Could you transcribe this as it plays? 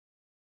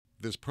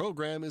This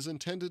program is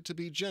intended to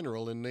be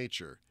general in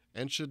nature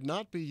and should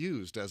not be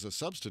used as a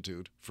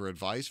substitute for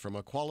advice from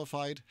a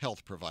qualified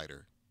health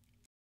provider.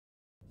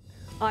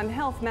 On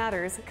Health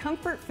Matters,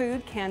 comfort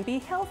food can be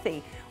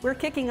healthy. We're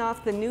kicking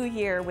off the new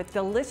year with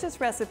delicious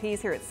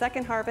recipes here at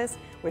Second Harvest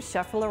with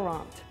Chef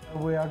Laurent.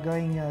 We are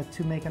going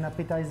to make an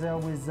appetizer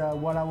with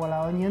Walla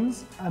Walla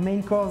onions, a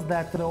main course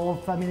that the whole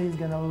family is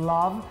going to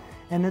love,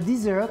 and a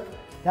dessert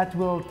that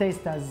will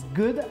taste as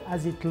good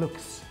as it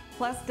looks.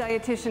 Plus,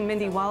 dietitian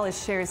Mindy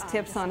Wallis shares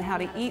tips on how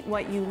to eat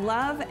what you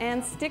love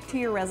and stick to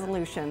your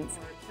resolutions.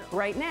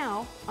 Right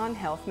now on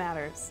Health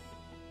Matters.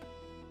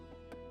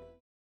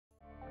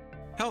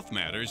 Health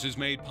Matters is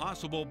made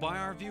possible by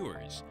our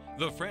viewers,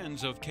 the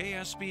friends of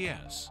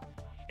KSPS,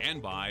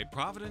 and by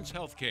Providence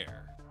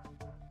Healthcare.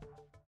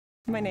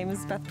 My name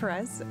is Beth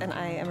Perez, and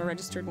I am a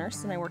registered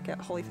nurse, and I work at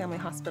Holy Family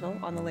Hospital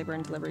on the labor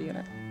and delivery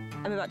unit.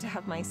 I'm about to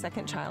have my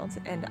second child,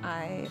 and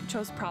I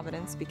chose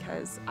Providence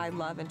because I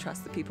love and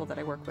trust the people that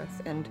I work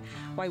with, and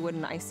why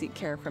wouldn't I seek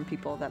care from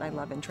people that I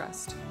love and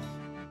trust?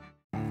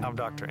 I'm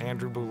Dr.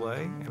 Andrew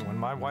Boulay, and when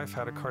my wife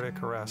had a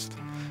cardiac arrest,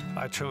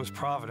 I chose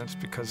Providence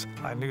because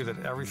I knew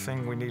that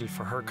everything we needed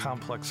for her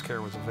complex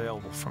care was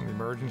available, from the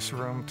emergency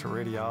room to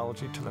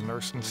radiology to the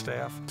nursing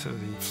staff to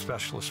the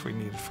specialists we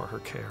needed for her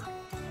care.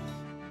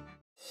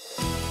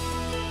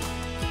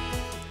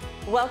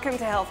 Welcome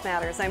to Health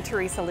Matters. I'm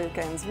Teresa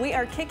Lukens. We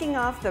are kicking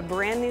off the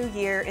brand new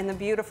year in the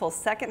beautiful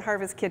Second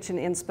Harvest Kitchen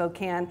in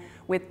Spokane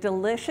with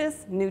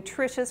delicious,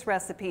 nutritious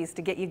recipes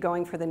to get you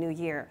going for the new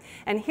year.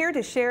 And here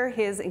to share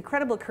his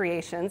incredible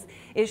creations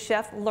is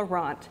Chef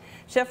Laurent.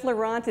 Chef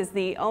Laurent is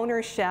the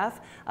owner-chef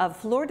of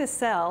Fleur de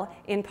Sel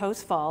in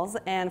Post Falls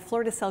and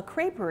Fleur de Sel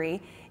Creperie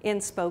in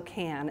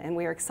Spokane, and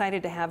we are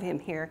excited to have him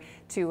here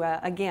to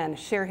again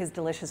share his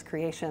delicious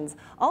creations.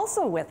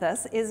 Also with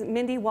us is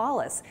Mindy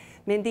Wallis.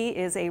 Mindy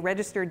is a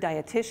registered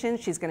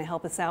dietitian. She's going to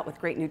help us out with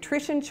great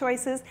nutrition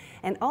choices,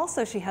 and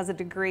also she has a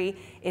degree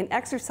in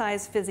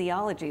exercise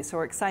physiology, so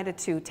we're excited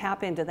to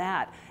tap into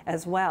that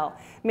as well.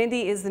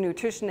 Mindy is the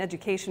nutrition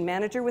education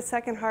manager with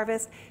Second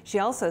Harvest. She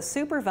also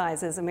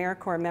supervises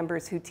AmeriCorps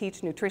members who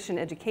teach nutrition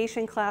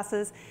education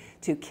classes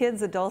to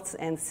kids, adults,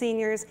 and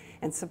seniors,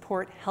 and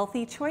support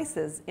healthy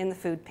choices in the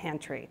food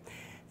pantry.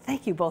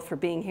 Thank you both for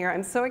being here.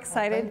 I'm so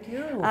excited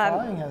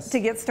to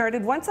get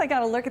started. Once I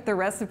got a look at the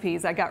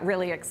recipes, I got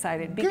really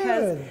excited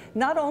because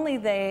not only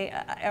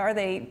are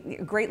they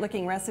great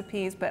looking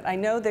recipes, but I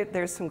know that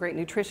there's some great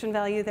nutrition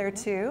value there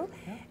too,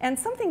 and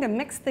something to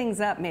mix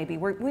things up maybe.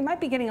 We might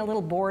be getting a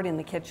little bored in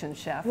the kitchen,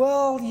 Chef.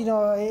 Well, you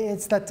know,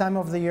 it's that time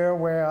of the year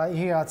where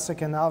here at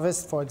Second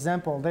Harvest, for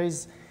example,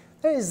 there's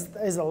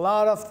a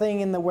lot of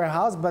things in the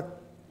warehouse, but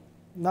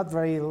not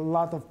very a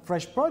lot of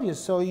fresh produce.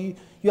 So you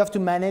have to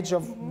manage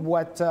of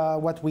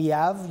what we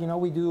have. You know,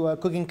 we do a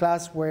cooking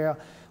class where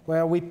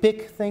we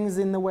pick things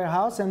in the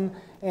warehouse and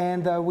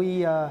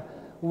we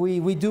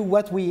do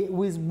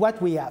with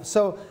what we have.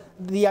 So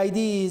the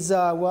idea is,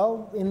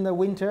 well, in the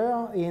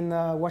winter in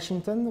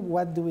Washington,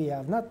 what do we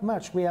have? Not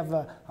much. We have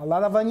a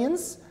lot of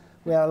onions,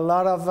 we have a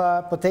lot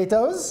of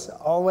potatoes,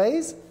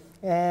 always,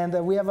 and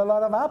we have a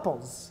lot of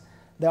apples.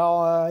 They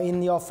are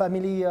in your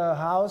family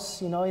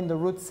house, you know, in the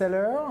root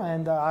cellar,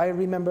 and I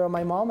remember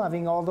my mom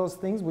having all those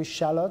things with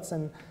shallots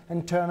and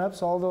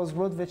turnips, all those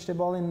root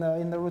vegetables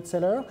in the root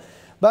cellar,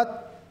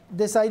 but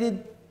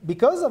decided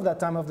because of that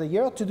time of the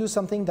year to do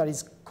something that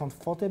is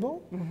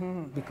comfortable,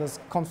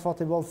 because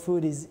comfortable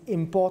food is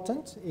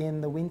important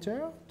in the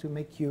winter to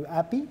make you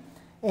happy,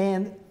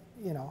 and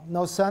you know,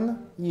 no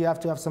sun, you have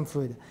to have some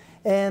food,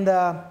 and.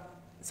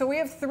 So we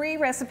have three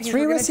recipes.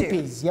 Three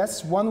recipes,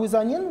 yes. One with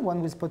onion,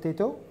 one with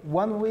potato,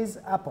 one with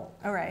apple.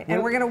 All right,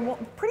 and we're going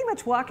to pretty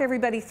much walk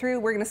everybody through.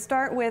 We're going to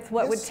start with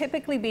what would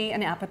typically be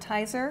an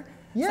appetizer,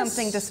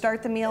 something to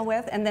start the meal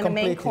with, and then a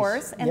main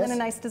course, and then a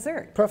nice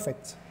dessert.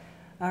 Perfect.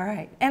 All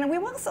right, and we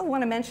also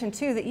want to mention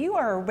too that you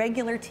are a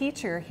regular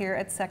teacher here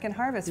at Second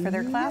Harvest for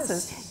their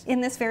classes in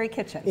this very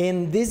kitchen.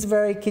 In this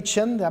very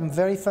kitchen, I'm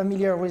very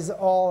familiar with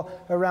all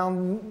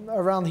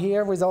around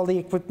here with all the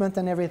equipment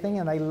and everything,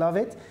 and I love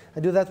it. I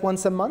do that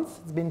once a month.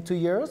 It's been 2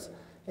 years,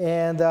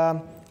 and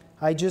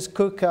I just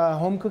cook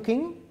home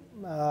cooking,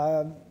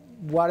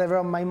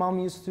 whatever my mom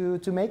used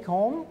to make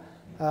home,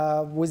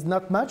 with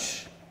not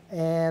much,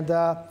 and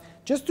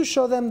just to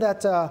show them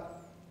that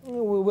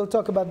we will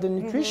talk about the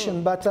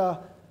nutrition, but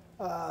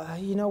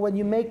you know, when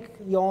you make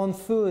your own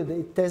food,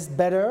 it tastes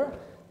better.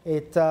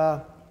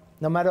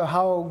 No matter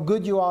how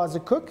good you are as a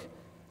cook,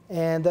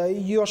 and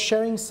you're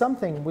sharing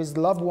something with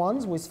loved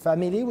ones, with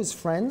family, with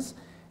friends,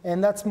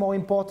 and that's more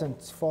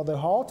important for the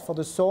heart, for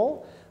the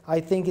soul. I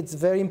think it's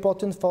very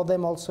important for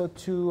them also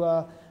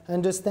to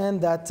understand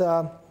that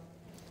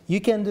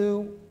you can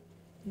do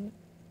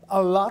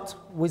a lot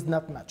with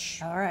not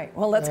much. All right,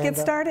 well, let's get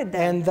started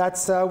then. And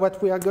that's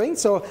what we are going.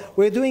 So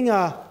we're doing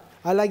I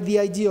like the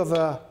idea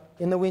of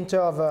in the winter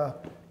of a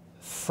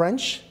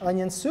French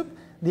onion soup.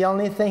 The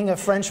only thing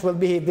French will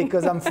be,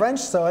 because I'm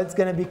French, so it's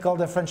going to be called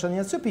a French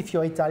onion soup. If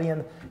you're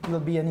Italian, it will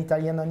be an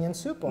Italian onion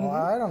soup, or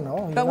I don't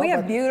know. But we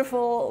have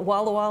beautiful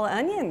Walla Walla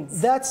onions.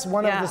 That's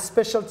one of the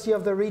specialty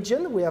of the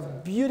region. We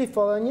have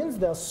beautiful onions.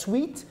 They're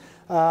sweet.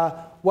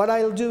 What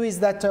I'll do is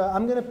that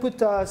I'm going to put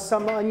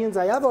some onions.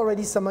 I have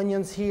already some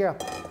onions here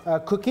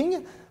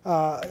cooking.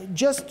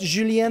 Just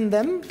julienne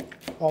them,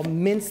 or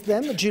mince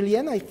them.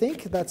 Julienne, I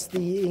think that's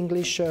the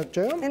English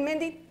term. And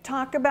Mindy,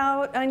 talk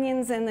about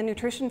onions and the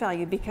nutrition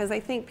value, because I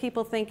think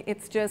people think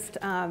it's just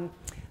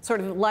sort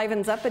of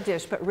livens up a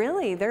dish, but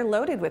really they're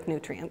loaded with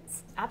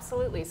nutrients.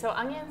 Absolutely. So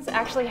onions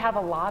actually have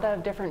a lot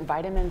of different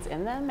vitamins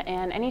in them,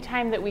 and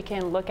anytime that we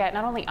can look at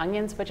not only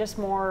onions but just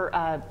more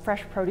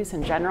fresh produce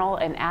in general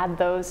and add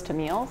those to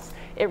meals,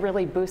 it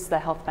really boosts the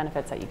health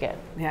benefits that you get.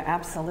 Yeah,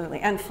 absolutely.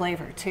 And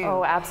flavor too.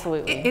 Oh,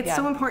 absolutely. It's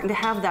so important to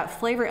have that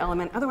flavor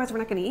element, otherwise we're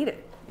not going to eat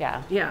it.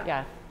 Yeah. Yeah.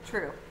 Yeah.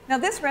 True. Now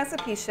this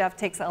recipe, chef,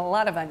 takes a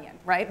lot of onion,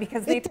 right?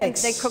 Because they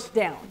cook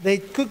down. They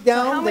cook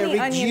down, so how many they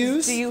reduce.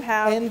 Onions do you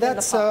have? And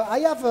that's I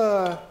have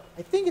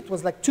I think it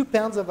was like 2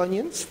 pounds of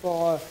onions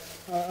for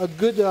a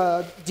good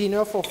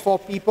dinner for 4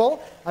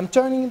 people. I'm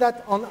turning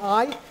that on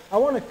high. I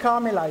want to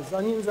caramelize.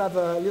 Onions have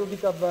a little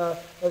bit of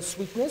a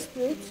sweetness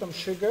to it, some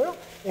sugar,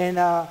 and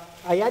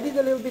I added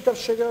a little bit of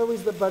sugar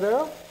with the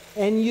butter,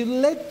 and you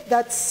let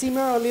that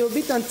simmer a little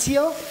bit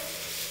until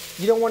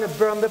you don't want to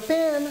burn the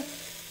pan.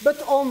 But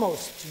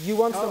almost. You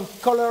want some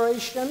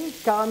coloration,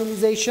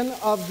 caramelization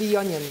of the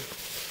onion.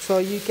 So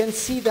you can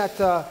see that.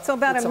 So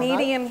about a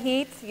medium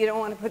heat. You don't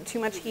want to put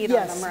too much heat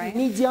on them, right?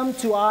 Medium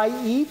to high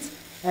heat.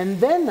 And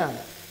then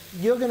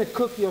you're going to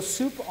cook your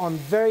soup on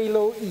very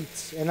low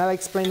heat. And I'll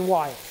explain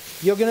why.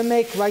 You're going to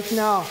make right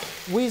now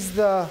with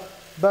the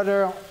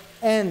butter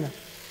and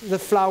the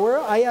flour.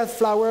 I add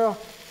flour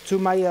to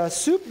my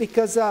soup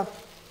because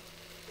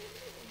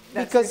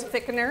That's your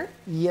thickener?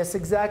 Yes,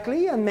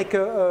 exactly. And make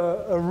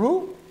a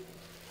roux.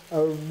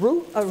 A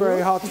roux,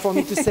 very hard for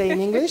me to say in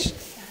English.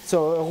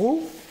 So a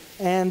roux,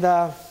 and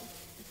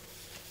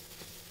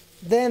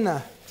then.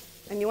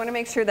 And you want to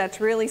make sure that's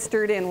really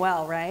stirred in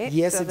well, right?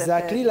 Yes, so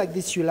exactly. Like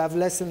this, you'll have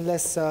less and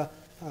less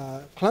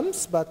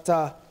clumps. But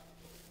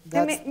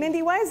and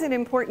Mindy, why is it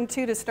important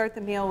too to start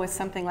the meal with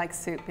something like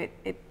soup?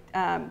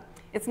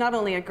 It's not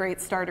only a great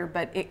starter,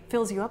 but it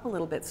fills you up a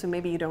little bit, so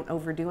maybe you don't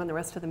overdo on the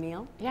rest of the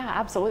meal? Yeah,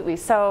 absolutely.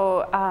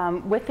 So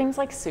with things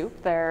like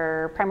soup,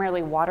 they're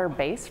primarily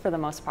water-based for the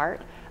most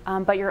part,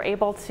 but you're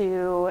able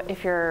to,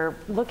 if you're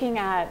looking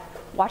at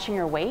watching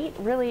your weight,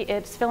 really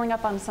it's filling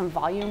up on some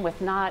volume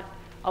with not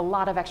a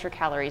lot of extra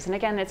calories. And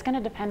again, it's going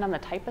to depend on the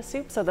type of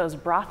soup. So those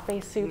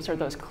broth-based soups or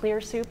those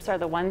clear soups are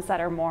the ones that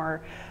are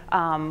more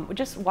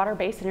just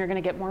water-based, and you're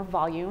going to get more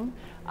volume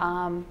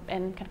and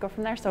kind of go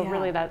from there. So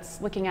really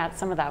that's looking at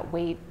some of that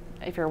weight,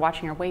 if you're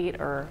watching your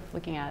weight or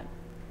looking at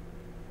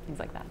things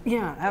like that.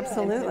 Yeah,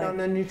 absolutely. And on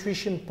the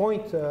nutrition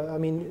point, I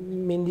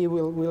mean, Mindy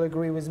will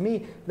agree with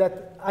me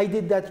that I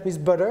did that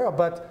with butter,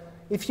 but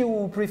if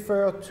you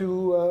prefer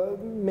to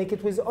make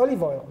it with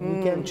olive oil,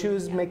 you can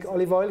choose make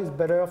olive oil is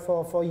better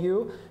for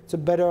you. It's a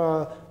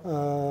better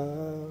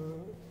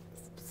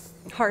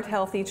heart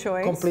healthy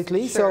choice.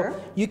 Completely. Sure.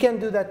 So you can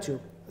do that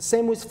too.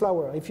 Same with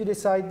flour. If you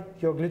decide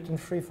you're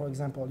gluten-free, for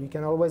example, you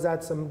can always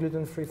add some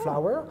gluten-free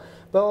flour.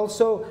 But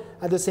also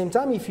at the same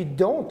time, if you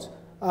don't,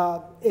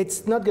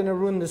 it's not going to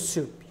ruin the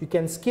soup. You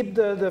can skip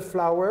the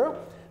flour.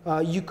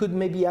 You could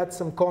maybe add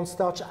some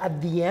cornstarch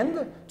at the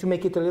end to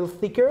make it a little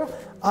thicker.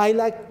 I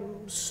like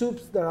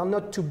soups that are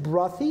not too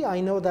brothy.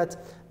 I know that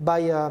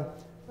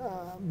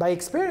by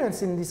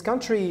experience in this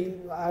country,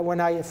 when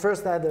I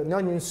first had an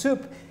onion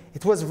soup,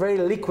 it was very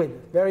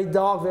liquid, very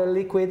dark, very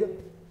liquid.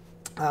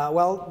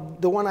 Well,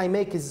 the one I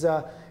make is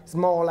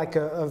more like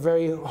a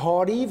very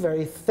hearty,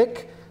 very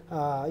thick.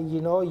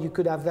 You know, you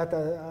could have that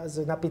as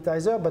an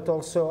appetizer, but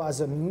also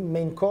as a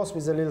main course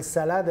with a little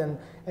salad,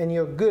 and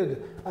you're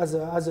good as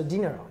a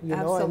dinner. You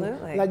know,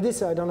 absolutely. And like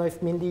this, I don't know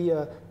if Mindy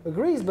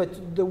agrees, but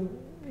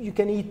you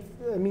can eat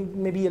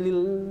maybe a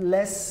little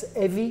less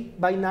heavy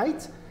by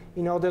night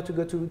in order to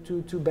go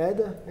to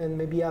bed and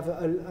maybe have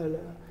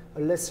a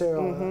lesser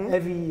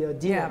heavy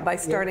dinner. Yeah, by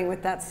starting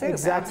with that soup.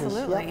 Exactly.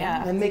 Absolutely.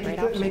 Yeah. And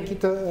make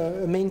it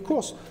a main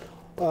course.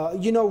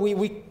 You know,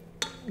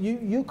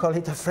 you call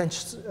it a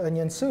French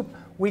onion soup.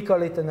 We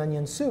call it an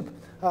onion soup.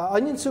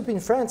 Onion soup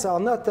in France are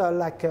not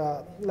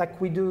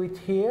like we do it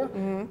here.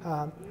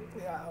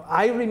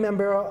 I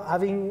remember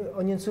having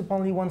onion soup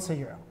only once a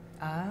year.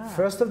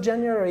 1st of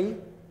January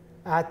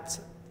at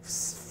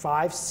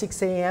 5,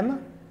 6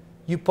 a.m.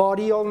 You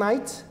party all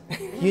night.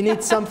 You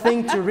need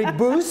something to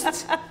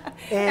reboost.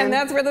 And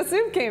that's where the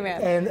soup came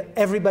in. And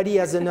everybody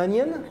has an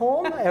onion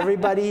home.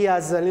 Everybody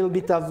has a little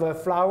bit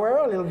of flour,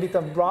 a little bit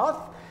of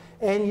broth.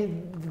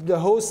 And the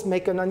host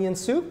make an onion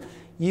soup.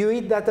 You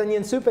eat that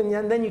onion soup,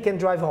 and then you can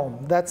drive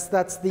home.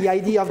 That's the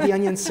idea of the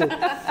onion soup.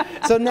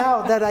 So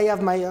now that I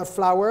have my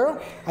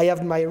flour, I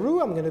have my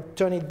roux. I'm going to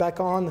turn it back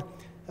on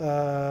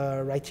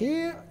right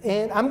here.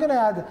 And I'm going to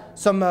add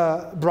some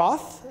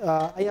broth.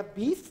 I have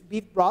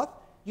beef broth.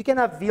 You can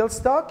have veal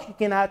stock. You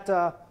can add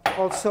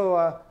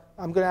also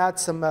I'm going to add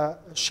some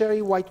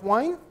sherry white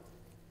wine.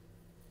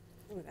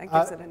 Ooh, that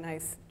gives it a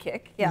nice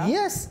kick. Yeah.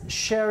 Yes,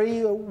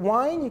 sherry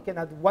wine. You can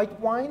add white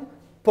wine,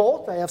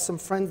 port. I have some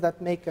friends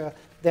that make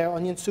their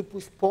onion soup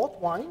with port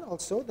wine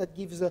also. That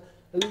gives a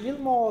little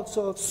more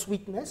sort of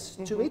sweetness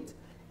to it.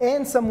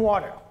 And some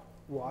water.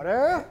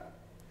 Water.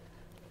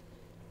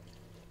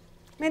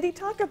 Mindy,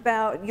 talk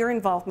about your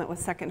involvement with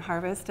Second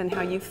Harvest and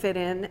how you fit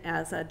in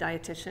as a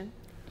dietitian.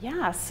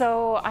 Yeah,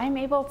 so I'm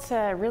able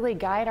to really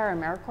guide our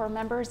AmeriCorps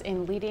members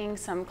in leading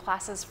some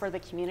classes for the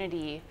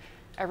community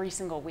every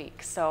single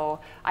week. So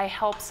I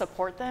help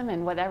support them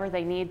in whatever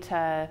they need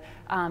to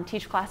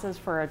teach classes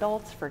for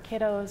adults, for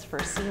kiddos, for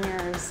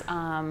seniors,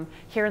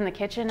 here in the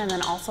kitchen and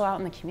then also out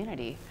in the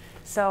community.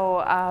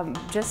 So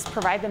just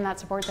provide them that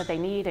support that they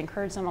need,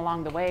 encourage them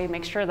along the way,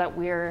 make sure that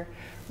we're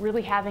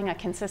really having a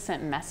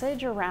consistent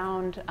message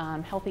around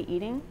healthy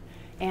eating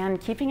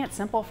and keeping it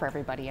simple for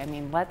everybody. I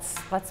mean,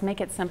 let's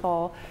make it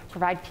simple,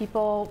 provide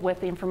people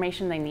with the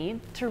information they need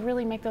to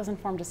really make those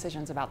informed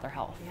decisions about their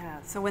health.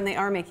 Yeah, so when they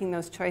are making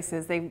those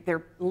choices,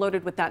 they're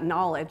loaded with that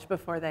knowledge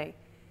before they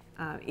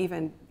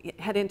even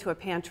head into a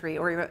pantry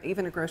or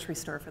even a grocery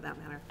store for that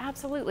matter.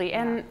 Absolutely,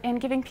 and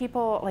giving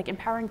people, like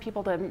empowering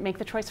people to make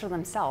the choice for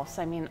themselves.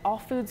 I mean, all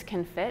foods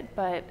can fit,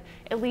 but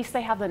at least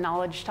they have the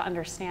knowledge to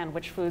understand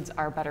which foods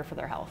are better for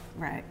their health.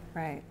 Right,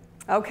 right.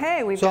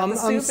 Okay, we've So got the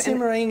soup. I'm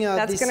simmering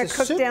that's this going to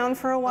cook soup. down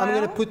for a while. I'm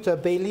going to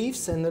put bay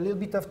leaves and a little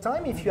bit of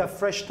thyme. If you have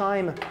fresh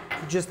thyme,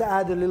 just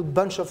add a little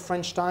bunch of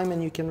French thyme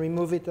and you can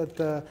remove it at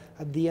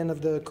the end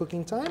of the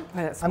cooking time.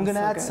 Oh, I'm going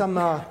to add some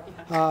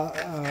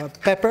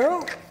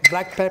pepper,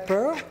 black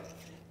pepper,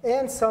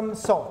 and some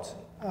salt.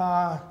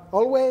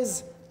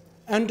 Always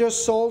under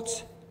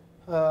salt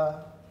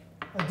a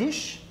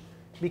dish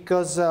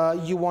because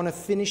you want to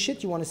finish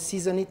it, you want to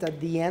season it at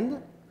the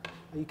end.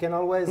 You can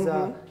always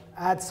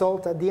add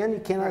salt at the end. You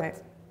cannot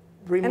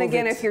remove And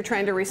again, it. if you're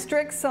trying to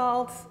restrict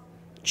salt,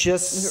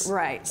 just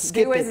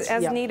skip do it.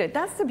 as needed.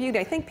 That's the beauty.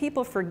 I think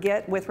people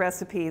forget with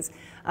recipes,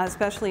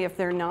 especially if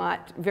they're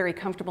not very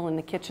comfortable in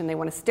the kitchen. They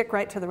want to stick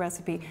right to the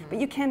recipe, but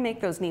you can make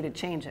those needed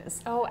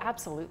changes. Oh,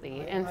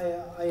 absolutely. And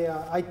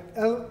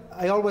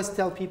I always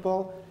tell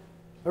people,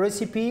 a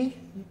recipe,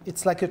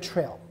 it's like a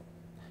trail.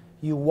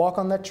 You walk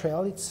on that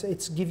trail,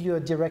 it's give you a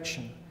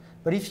direction.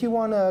 But if you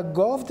want to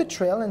go off the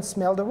trail and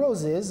smell the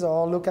roses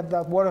or look at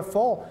that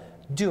waterfall,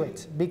 do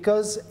it,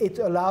 because it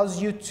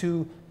allows you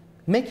to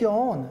make your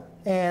own.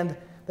 And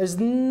there's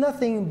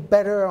nothing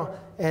better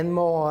and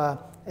more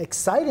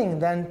exciting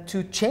than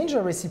to change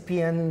a recipe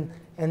and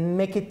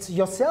make it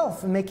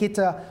yourself, make it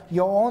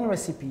your own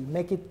recipe,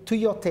 make it to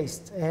your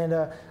taste. And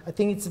I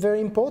think it's very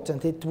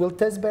important. It will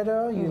taste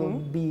better, you'll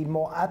be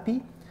more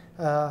happy.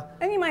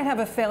 And you might have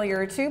a failure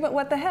or two, but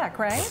what the heck,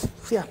 right?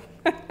 Yeah.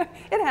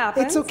 It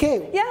happens. It's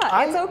okay.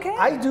 Yeah, it's okay.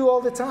 I do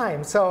all the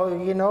time.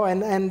 So, you know,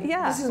 and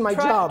this is my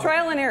job.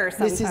 Trial and error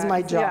sometimes. This is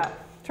my job. Yeah,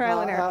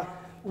 trial and error.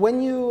 When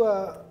you,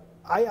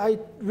 I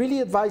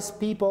really advise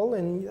people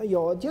and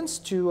your audience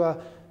to,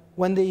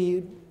 when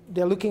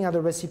they're looking at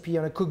a recipe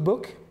on a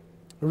cookbook,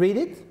 read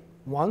it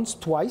once,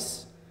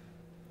 twice,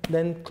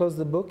 then close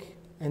the book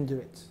and do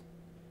it.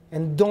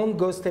 And don't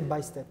go step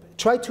by step.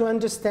 Try to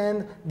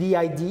understand the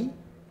idea.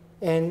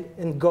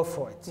 And go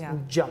for it,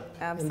 and jump.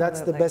 Absolutely.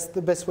 And that's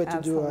the best way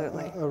to do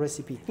a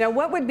recipe. Now,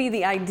 what would be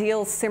the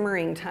ideal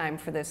simmering time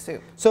for this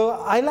soup? So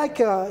I like,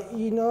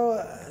 you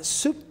know,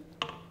 soup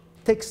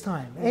takes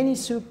time. Any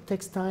soup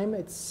takes time.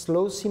 It's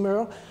slow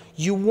simmer.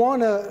 You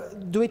want to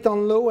do it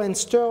on low and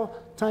stir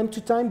time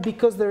to time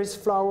because there is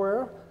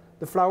flour.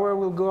 The flour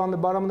will go on the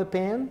bottom of the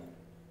pan,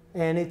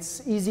 and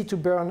it's easy to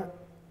burn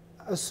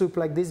a soup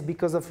like this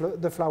because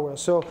of the flour.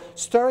 So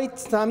stir it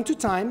time to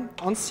time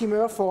on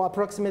simmer for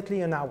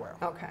approximately an hour.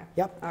 Okay.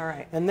 Yep. All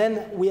right. And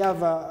then we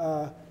have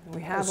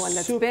one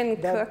that's been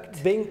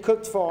cooked. Been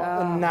cooked for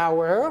an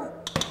hour,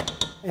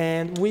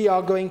 and we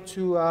are going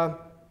to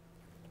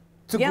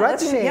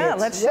gratinate.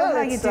 Let's show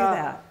how you do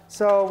that.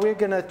 So we're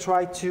gonna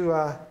try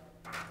to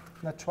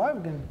we're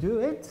gonna do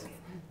it.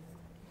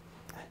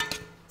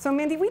 So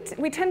Mindy,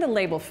 we tend to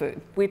label food.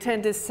 We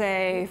tend to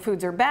say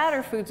foods are bad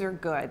or foods are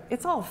good.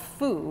 It's all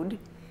food.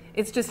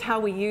 It's just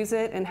how we use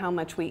it and how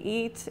much we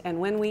eat and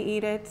when we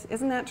eat it.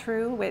 Isn't that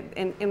true?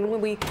 And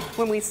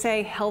when we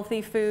say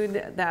healthy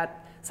food,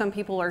 that some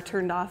people are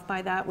turned off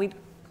by that.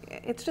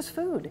 It's just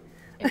food.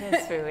 It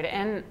is food.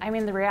 And I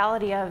mean, the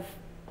reality of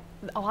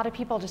a lot of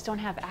people just don't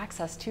have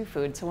access to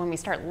food. So when we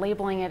start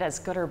labeling it as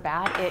good or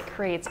bad, it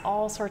creates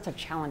all sorts of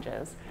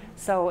challenges.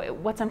 So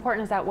what's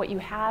important is that what you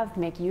have,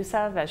 make use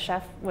of, as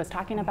Chef was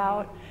talking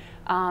about.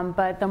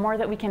 But the more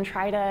that we can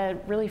try to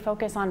really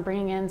focus on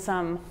bringing in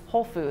some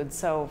whole foods,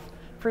 so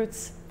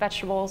fruits,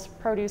 vegetables,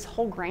 produce,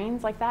 whole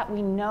grains like that,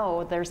 we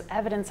know there's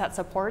evidence that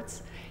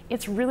supports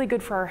it's really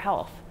good for our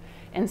health.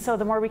 And so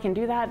the more we can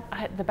do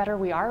that, the better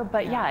we are.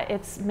 But yeah,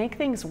 it's make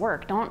things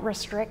work. Don't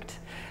restrict.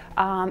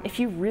 If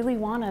you really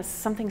want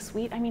something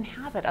sweet, I mean,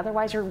 have it.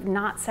 Otherwise, you're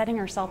not setting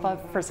yourself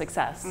up for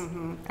success.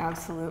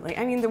 Absolutely.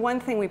 I mean, the one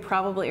thing we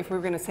probably, if we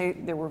were going to say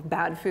there were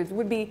bad foods,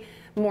 would be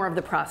more of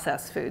the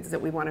processed foods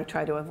that we want to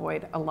try to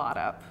avoid a lot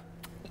of.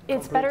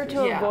 It's better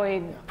to Yeah.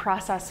 avoid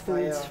processed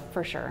foods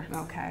for sure.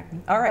 Okay.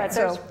 All right. But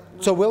there's-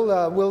 So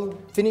we'll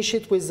finish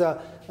it with,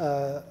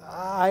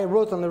 I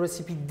wrote on the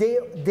recipe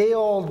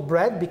day-old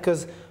bread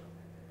because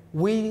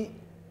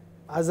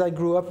as I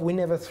grew up, we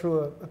never threw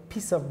a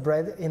piece of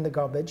bread in the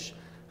garbage.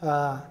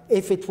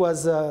 If it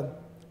was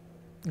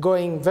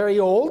going very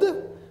old,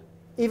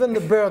 even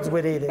the birds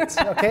would eat it,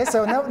 okay?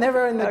 So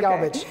never in the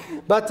garbage.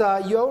 But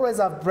you always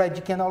have bread.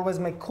 You can always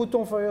make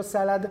crouton for your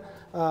salad.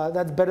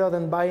 That's better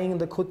than buying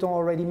the crouton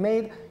already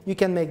made. You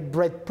can make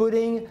bread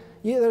pudding.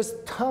 There's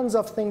tons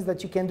of things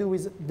that you can do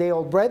with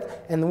day-old bread,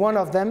 and one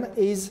of them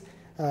is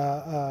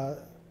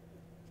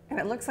and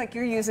it looks like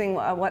you're using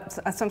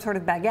some sort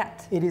of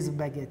baguette. it is a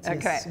baguette, yes,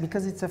 Okay.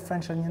 because it's a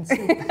French onion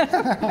soup.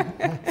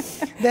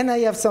 Then I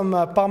have some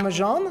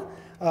Parmesan.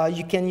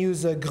 You can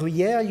use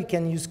Gruyere, you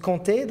can use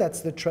Comté, that's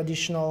the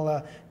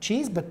traditional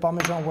cheese, but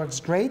Parmesan works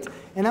great.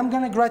 And I'm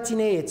gonna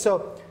gratinate it.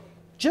 So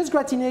just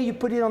gratinate, you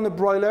put it on the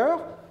broiler.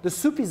 The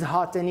soup is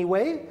hot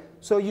anyway,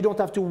 so you don't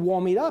have to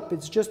warm it up.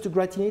 It's just to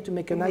gratinate to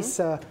make a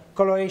nice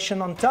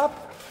coloration on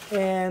top.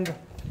 And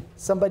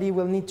somebody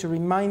will need to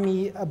remind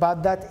me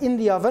about that in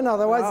the oven,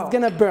 otherwise it's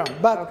gonna burn.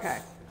 But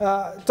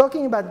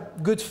talking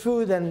about good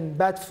food and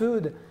bad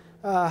food,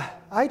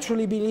 I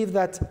truly believe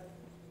that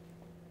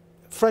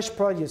fresh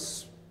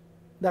produce,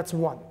 that's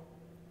one.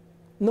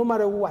 No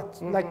matter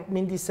what, like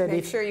Mindy said.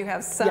 Make sure you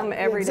have some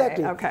every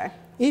exactly. day. Okay.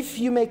 If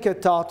you make a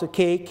tart, a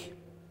cake,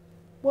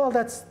 well,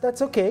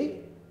 that's okay.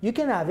 You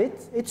can have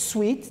it. It's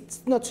sweet.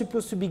 It's not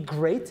supposed to be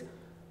great,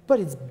 but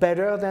it's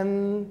better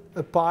than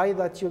a pie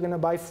that you're going to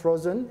buy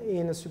frozen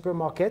in a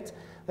supermarket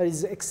that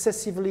is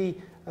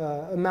excessively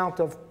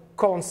amount of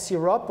corn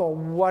syrup or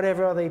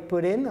whatever they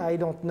put in. I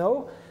don't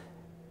know.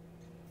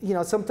 You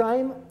know,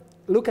 sometimes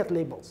look at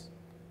labels.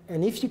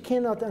 And if you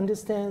cannot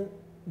understand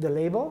the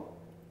label,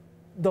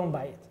 don't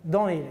buy it.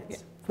 Don't eat it. Yeah.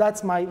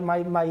 That's my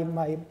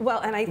well,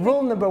 and I think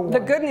rule number one. The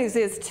good news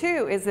is,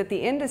 too, is that the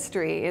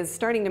industry is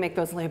starting to make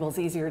those labels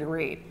easier to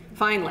read.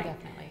 Finally.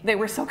 Definitely. They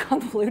were so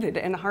convoluted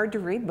and hard to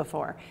read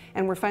before.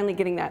 And we're finally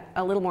getting that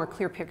a little more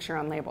clear picture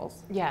on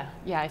labels.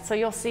 Yeah. So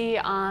you'll see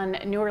on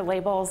newer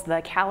labels,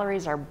 the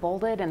calories are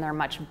bolded and they're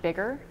much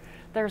bigger.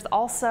 There's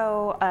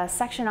also a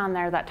section on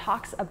there that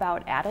talks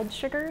about added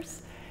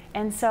sugars.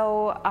 And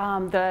so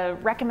the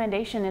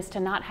recommendation is to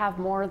not have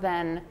more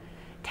than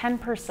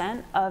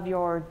 10% of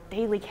your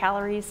daily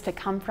calories to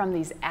come from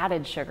these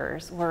added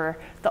sugars, where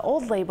the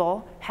old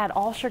label had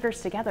all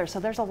sugars together. So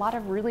there's a lot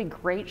of really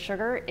great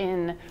sugar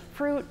in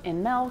fruit,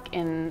 in milk,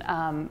 in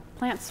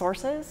plant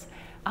sources,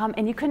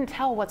 and you couldn't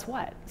tell what's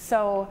what.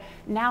 So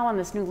now on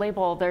this new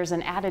label, there's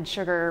an added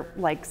sugar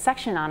like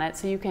section on it,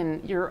 so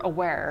you're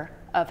aware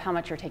of how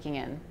much you're taking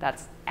in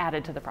that's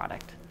added to the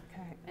product.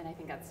 Okay. And I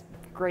think that's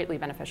greatly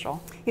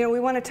beneficial. You know, we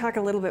want to talk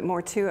a little bit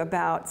more too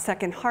about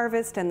Second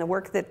Harvest and the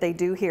work that they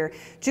do here.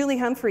 Julie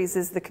Humphreys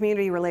is the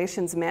Community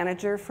Relations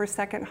Manager for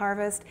Second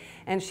Harvest,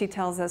 and she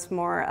tells us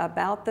more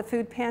about the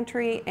food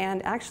pantry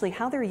and actually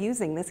how they're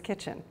using this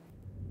kitchen.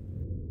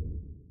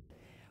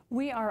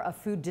 We are a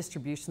food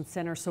distribution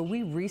center, so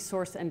we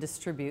resource and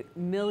distribute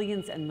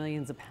millions and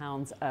millions of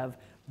pounds of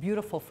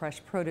beautiful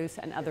fresh produce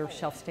and other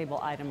shelf-stable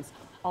items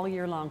all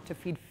year long to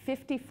feed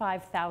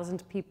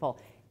 55,000 people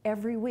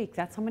every week.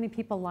 That's how many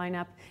people line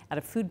up at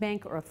a food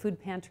bank or a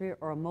food pantry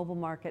or a mobile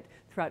market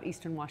throughout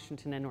eastern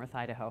Washington and North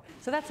Idaho.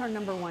 So that's our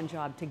 #1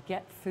 job, to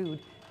get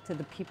food to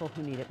the people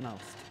who need it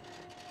most.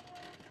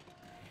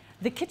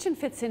 The kitchen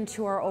fits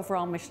into our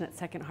overall mission at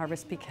Second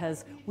Harvest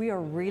because we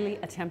are really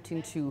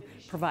attempting to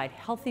provide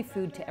healthy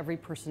food to every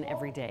person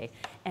every day.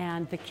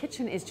 And the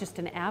kitchen is just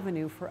an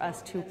avenue for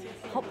us to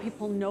help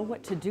people know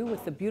what to do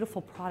with the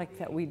beautiful product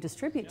that we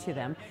distribute to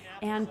them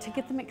and to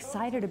get them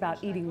excited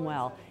about eating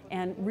well.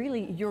 And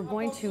really, you're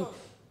going to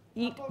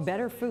eat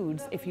better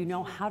foods if you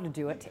know how to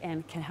do it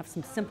and can have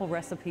some simple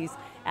recipes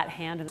at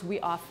hand. And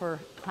we offer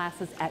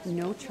classes at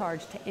no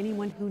charge to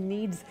anyone who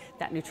needs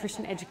that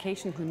nutrition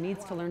education, who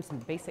needs to learn some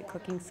basic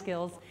cooking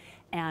skills.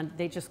 And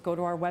they just go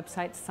to our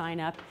website, sign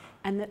up,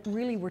 and that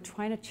really we're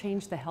trying to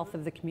change the health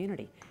of the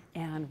community.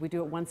 And we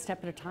do it one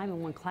step at a time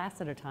and one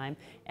class at a time.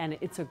 And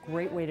it's a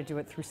great way to do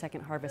it through Second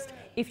Harvest.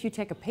 If you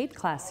take a paid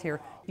class here,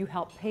 you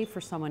help pay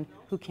for someone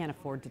who can't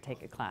afford to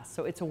take a class.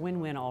 So it's a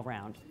win-win all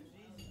around.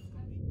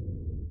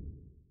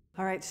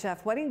 All right,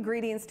 Chef, what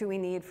ingredients do we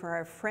need for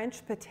our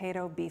French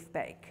potato beef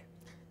bake?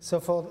 So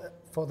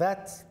for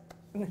that,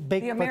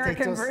 baked the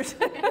American potatoes.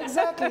 version.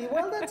 Exactly.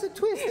 Well, that's a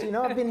twist. You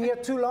know, I've been here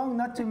too long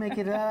not to make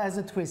it as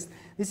a twist.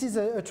 This is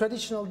a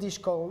traditional dish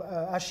called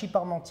hachis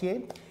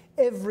parmentier.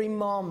 Every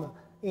mom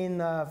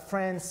in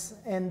France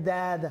and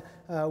dad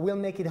will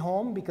make it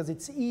home because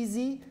it's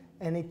easy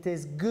and it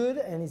tastes good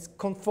and it's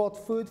comfort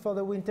food for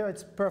the winter.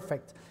 It's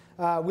perfect.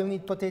 We'll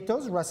need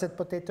potatoes, russet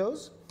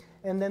potatoes.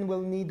 And then we'll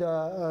need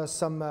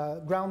some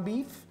ground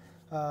beef,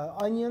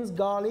 onions,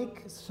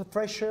 garlic, some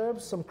fresh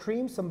herbs, some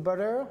cream, some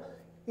butter.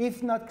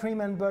 If not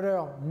cream and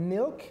butter,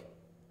 milk,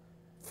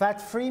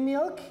 fat-free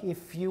milk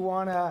if you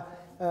want to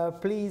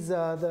please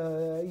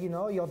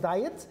your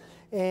diet.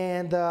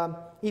 And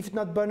if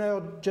not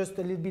butter, just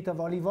a little bit of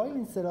olive oil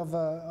instead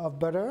of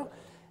butter.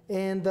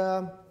 And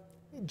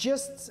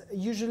just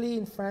usually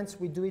in France,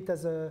 we do it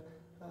as a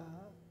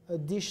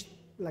dish,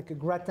 like a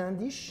gratin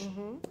dish.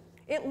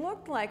 It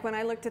looked like, when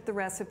I looked at the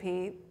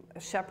recipe,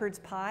 shepherd's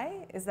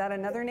pie. Is that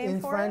another name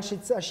for it? In French,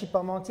 it's hachis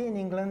parmentier. In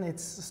England,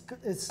 it's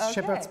Okay.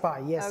 shepherd's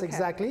pie. Yes, Okay.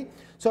 exactly.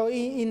 So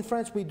in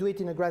France, we do it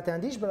in a gratin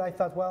dish, but I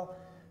thought, well,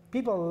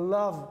 people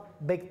love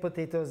baked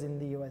potatoes in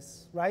the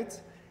US, right?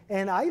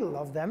 And I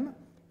love them.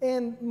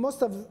 And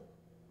most of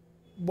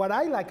what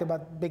I like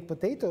about baked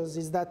potatoes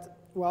is that,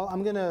 well,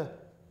 I'm going to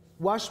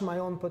wash my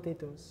own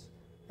potatoes.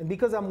 And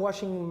because I'm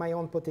washing my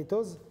own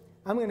potatoes,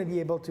 I'm going to be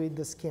able to eat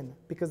the skin,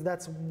 because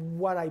that's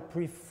what I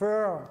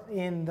prefer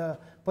in the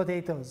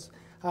potatoes.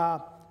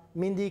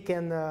 Mindy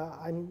can,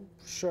 I'm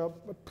sure,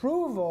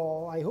 approve,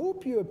 or I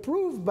hope you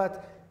approve,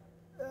 but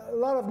a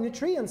lot of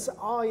nutrients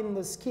are in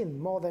the skin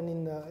more than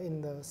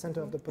in the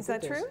center of the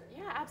potatoes. Is that true?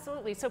 Yeah,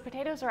 absolutely. So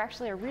potatoes are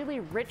actually a really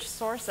rich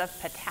source of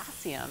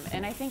potassium,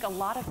 and I think a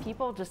lot of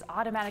people just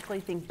automatically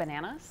think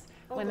bananas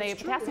when they have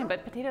potassium,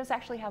 but potatoes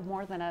actually have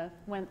more than a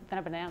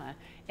banana.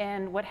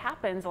 And what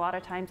happens a lot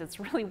of times, it's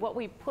really what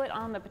we put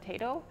on the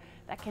potato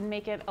that can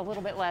make it a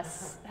little bit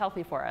less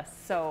healthy for us.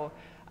 So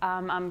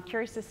I'm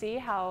curious to see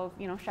how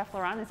Chef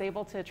Laurent is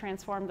able to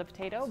transform the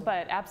potato,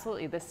 but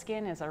absolutely the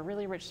skin is a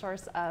really rich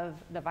source of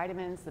the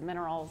vitamins, the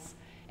minerals,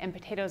 and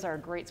potatoes are a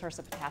great source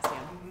of potassium.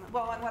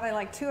 Well, and what I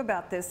like too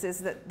about this is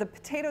that the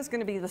potato is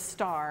going to be the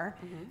star,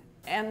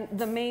 and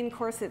the main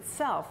course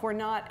itself, we're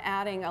not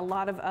adding a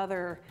lot of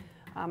other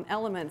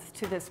elements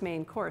to this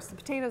main course. The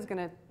potato is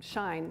going to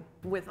shine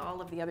with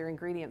all of the other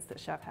ingredients that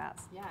Chef has.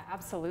 Yeah,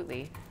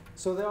 absolutely.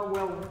 So they are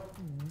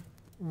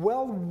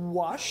well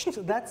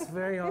washed. That's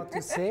very hard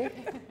to say.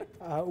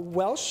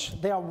 Welsh.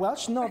 They are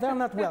Welsh. No, they're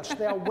not Welsh.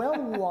 They are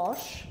well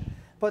washed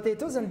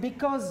potatoes, and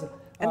because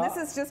and this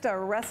is just a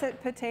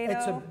russet potato.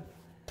 It's a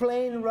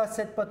plain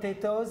russet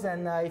potatoes,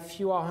 and if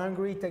you are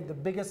hungry, take the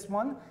biggest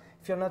one.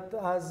 If you're not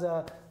as,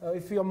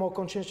 if you're more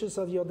conscientious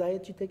of your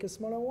diet, you take a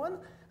smaller one.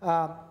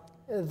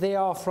 They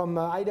are from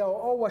Idaho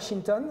or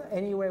Washington.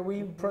 Anyway,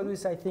 we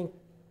produce, I think,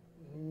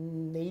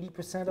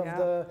 80% of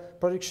the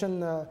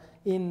production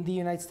in the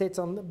United States,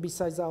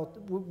 besides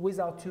with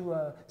our two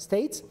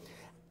states.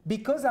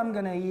 Because I'm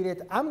going to eat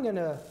it, I'm going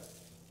to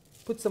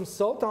put some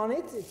salt on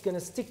it. It's going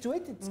to stick to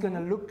it. It's going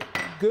to look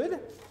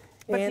good.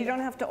 But and you don't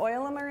have to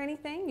oil them or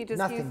anything? You just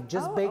nothing,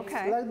 just baked.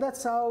 Okay. Like,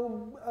 that's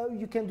how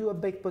you can do a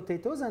baked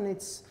potatoes, and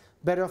it's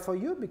better for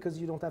you because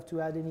you don't have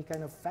to add any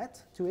kind of fat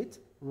to it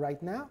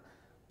right now.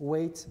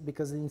 Wait,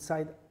 because the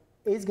inside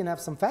is going to have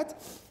some fat.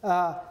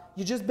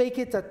 You just bake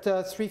it at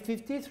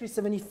 350,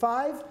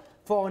 375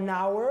 for an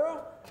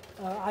hour.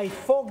 I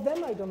fork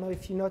them. I don't know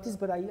if you noticed,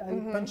 but I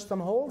punched some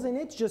holes in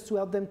it just to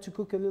help them to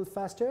cook a little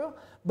faster,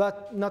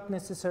 but not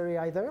necessary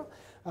either.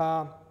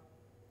 I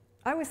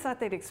always thought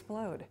they'd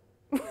explode.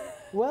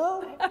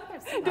 Well,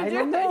 I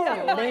don't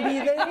know. Maybe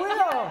they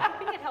will. I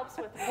think it helps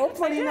with.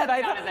 Hopefully not.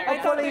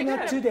 Hopefully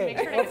not today.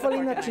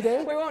 Hopefully not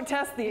today. We won't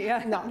test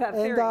that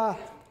theory.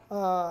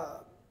 And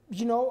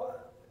you know,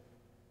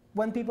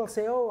 when people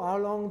say, "Oh, how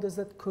long does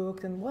that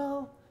cook?" and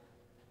well,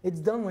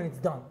 it's done when it's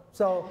done.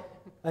 So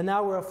an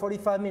hour or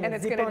 45 minutes. And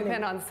it's going to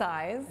depend on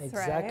size,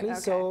 exactly. Right? Okay.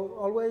 So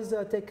always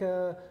take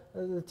the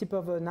tip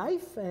of a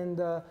knife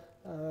and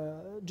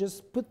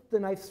just put the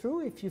knife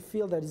through. If you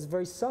feel that it's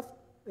very soft,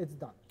 it's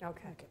done.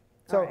 Okay.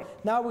 So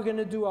now we're going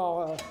to do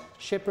our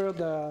shepherd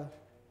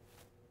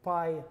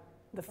pie.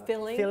 The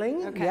filling?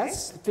 Filling, okay.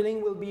 Yes. The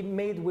filling will be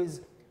made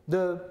with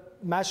the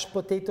mashed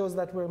potatoes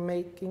that we're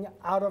making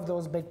out of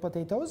those baked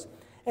potatoes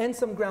and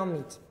some ground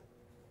meat.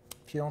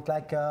 If you don't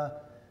like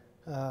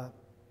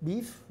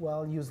beef,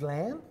 well, use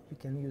lamb. You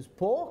can use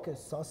pork, a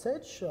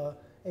sausage,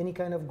 any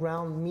kind of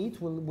ground meat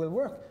will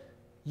work.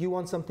 You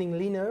want something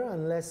leaner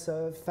and less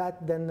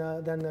fat than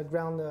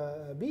ground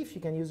beef, you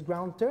can use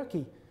ground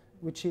turkey,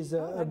 which is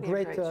a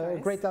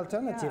great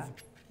alternative.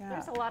 Yeah.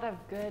 There's a lot of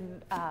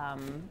good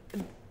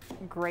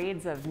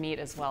grades of meat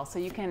as well. So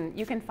you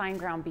can find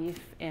ground beef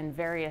in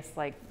various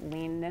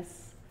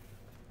leanness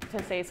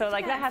to say. So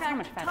that has how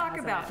much fat. Talk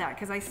about that,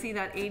 because I see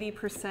that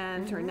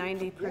 80% or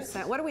 90%. Yes.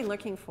 What are we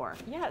looking for?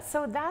 Yeah,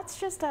 so that's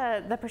just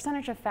the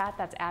percentage of fat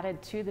that's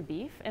added to the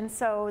beef. And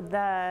so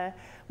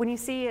when you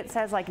see it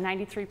says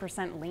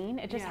 93% lean,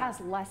 it just has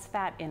less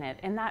fat in it.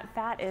 And that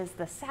fat is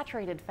the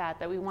saturated fat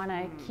that we want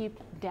to keep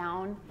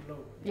down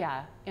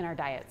in our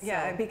diets.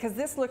 Yeah, because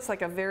this looks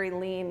like a very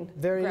lean.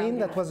 Very lean.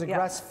 That was a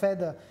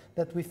grass-fed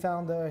that we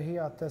found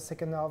here at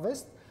Second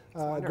Harvest.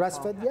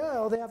 Grass-fed,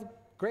 they have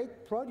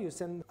great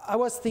produce. And I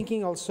was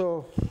thinking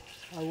also,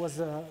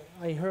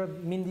 I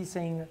heard Mindy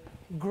saying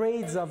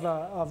grades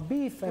of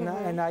beef, and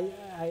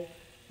I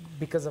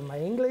because of my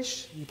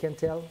English, you can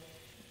tell,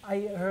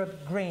 I heard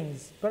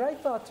grains. But I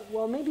thought,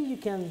 well, maybe you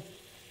can,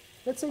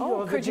 let's say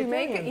you're a could you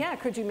vegetarian. make it? Yeah,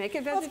 could you make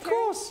it vegetarian? Of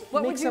course.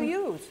 What would you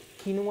use?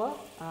 Quinoa.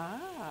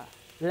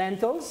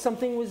 Lentils,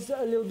 something with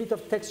a little bit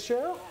of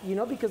texture,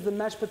 because the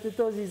mashed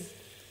potatoes is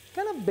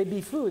kind of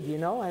baby food,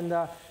 and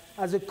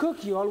as a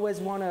cook, you always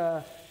want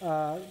to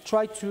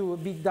try to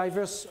be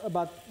diverse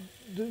about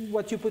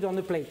what you put on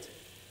the plate.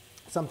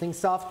 Something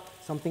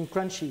soft, something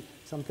crunchy,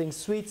 something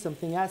sweet,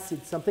 something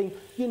acid, something,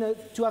 you know,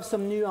 to have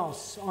some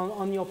nuance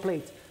on your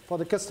plate. For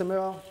the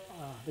customer,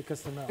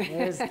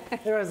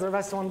 there is a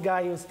restaurant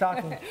guy who's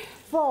talking.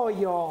 For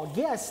your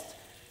guest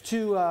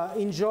to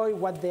enjoy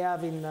what they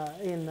have in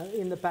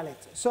the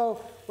palate.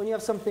 So when you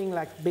have something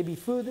like baby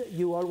food,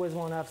 you always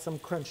want to have some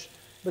crunch.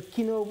 But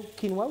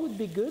quinoa would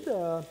be good.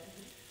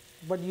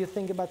 What do you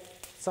think about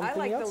something else?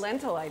 I like the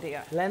lentil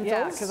idea. Lentils?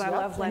 Yeah, because I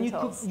love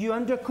lentils. You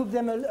undercook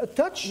them a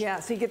touch? Yeah,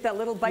 so you get that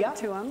little bite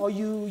to them. Or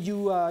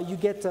you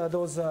get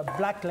those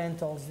black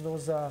lentils,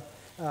 those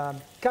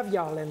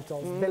caviar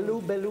lentils,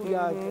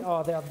 beluga.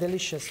 Oh, they are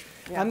delicious.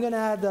 Yeah. I'm going to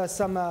add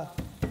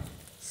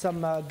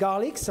some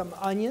garlic, some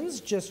onions,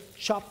 just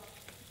chopped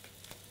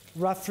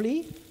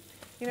roughly.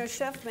 You know,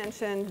 Chef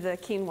mentioned the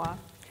quinoa.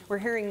 We're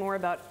hearing more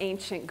about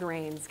ancient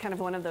grains, kind of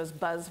one of those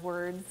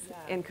buzzwords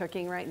in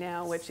cooking right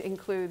now, which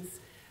includes,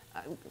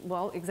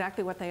 well,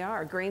 exactly what they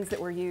are. Grains that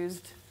were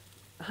used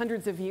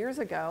hundreds of years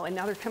ago, and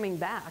now they're coming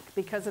back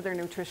because of their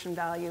nutrition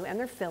value and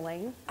their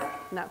filling,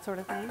 and that sort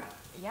of thing.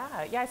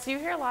 Yeah. So you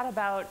hear a lot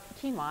about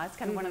quinoa. It's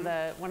kind of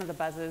one of the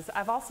buzzes.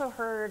 I've also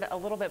heard a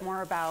little bit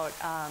more about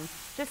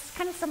just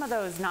kind of some of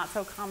those not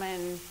so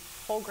common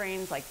whole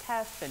grains like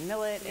teff and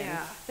millet and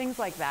things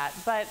like that.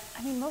 But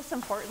I mean, most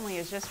importantly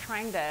is just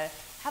trying to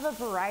have a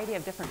variety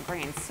of different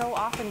grains. So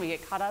often we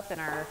get caught up in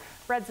our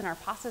breads and our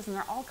pastas, and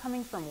they're all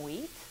coming from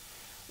wheat.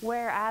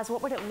 Whereas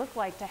what would it look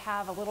like to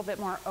have a little bit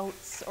more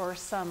oats or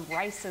some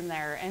rice in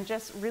there, and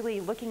just really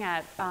looking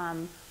at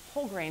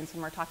whole grains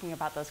when we're talking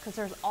about those, because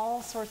there's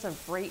all sorts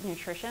of great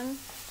nutrition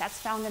that's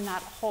found in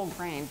that whole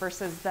grain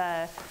versus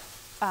the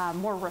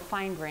more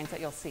refined grains that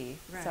you'll see.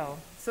 Right.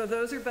 So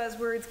those are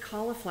buzzwords.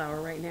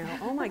 Cauliflower right now.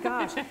 Oh my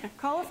gosh,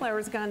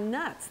 cauliflower's gone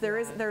nuts.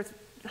 There's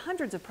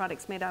hundreds of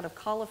products made out of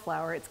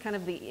cauliflower. It's kind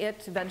of the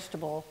it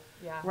vegetable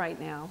right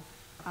now.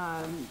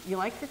 You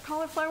like your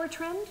cauliflower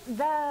trend?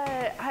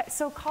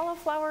 So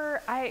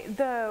cauliflower,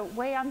 the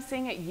way I'm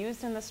seeing it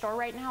used in the store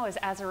right now is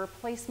as a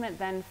replacement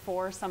then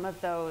for some of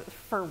those,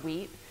 for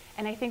wheat.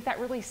 And I think that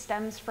really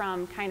stems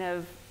from kind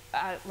of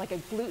like a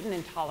gluten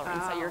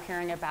intolerance that you're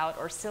hearing about,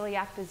 or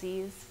celiac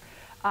disease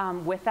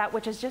with that,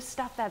 which is just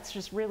stuff that's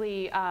just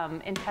really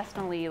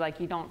intestinally, like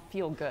you don't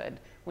feel good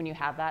when you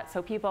have that.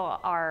 So people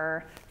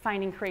are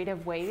finding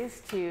creative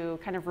ways to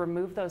kind of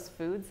remove those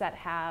foods that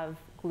have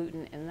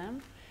gluten in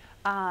them.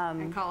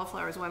 And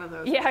cauliflower is one of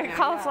those. Yeah,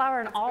 cauliflower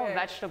and all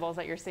vegetables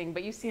that you're seeing,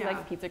 but you see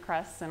like pizza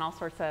crusts and all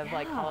sorts of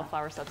like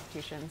cauliflower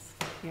substitutions.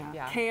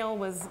 Yeah. Kale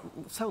was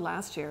so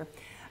last year.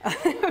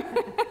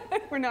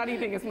 We're not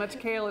eating as much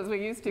kale as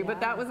we used to,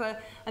 but that was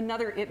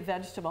another it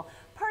vegetable.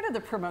 Part of the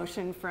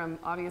promotion from,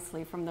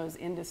 obviously, from those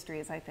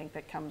industries, I think,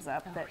 that comes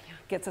up that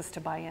gets us to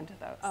buy into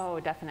those. Oh,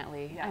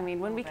 definitely. I mean,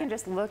 when we can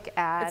just look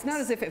at... It's not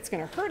as if it's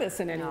going to hurt us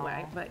in any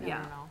way, but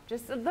no.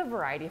 Just the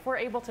variety. If we're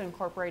able to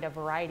incorporate a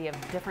variety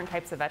of different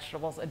types of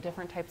vegetables,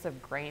 different types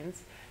of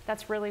grains,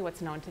 that's really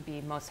what's known to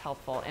be most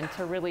helpful, and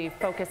to really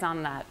focus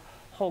on that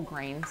whole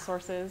grain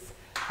sources.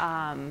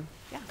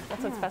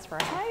 That's what's best for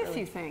us. Try a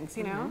few things,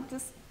 you know,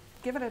 just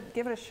give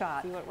it a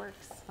shot. See what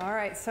works. All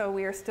right, so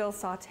we are still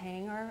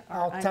sautéing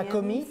our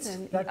taco meat.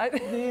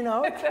 You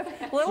know,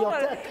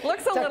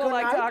 looks a little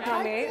like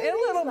taco meat, a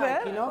little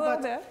bit, you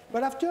know,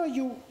 but after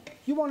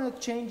you want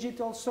to change it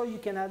also, you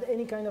can add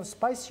any kind of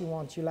spice you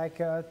want. You like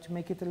to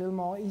make it a little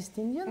more East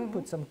Indian,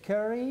 put some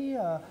curry.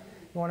 You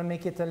want to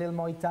make it a little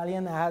more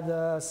Italian,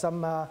 add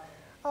some,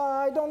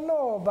 I don't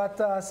know,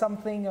 but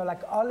something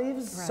like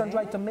olives,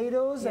 sun-dried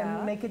tomatoes,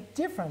 and make it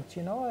different,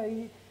 you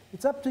know.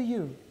 It's up to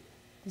you.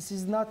 This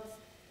is not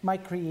my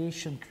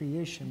creation.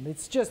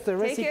 It's just a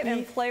recipe. Take it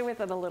and play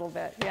with it a little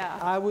bit,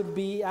 I would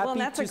be happy to see that. Well,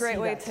 and that's a great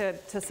way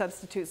to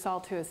substitute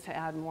salt too, is to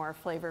add more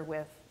flavor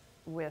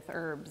with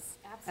herbs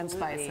and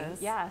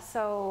spices. Yeah,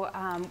 so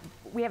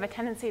we have a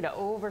tendency to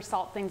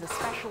over-salt things,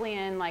 especially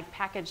in like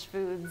packaged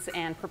foods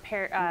and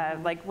prepare,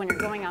 like when you're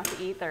going out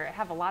to eat, they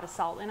have a lot of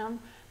salt in them.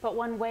 But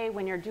one way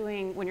when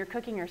you're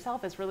cooking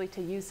yourself is really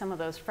to use some of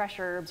those fresh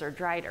herbs or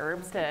dried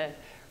herbs to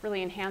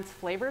really enhance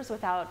flavors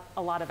without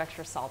a lot of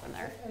extra salt in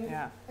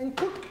there. And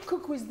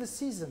cook with the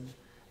season.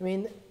 I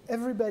mean,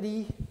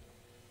 everybody,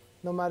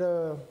 no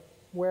matter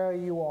where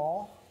you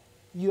are,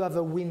 you have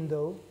a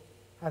window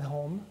at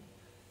home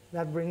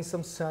that brings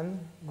some sun.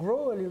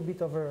 Grow a little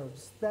bit of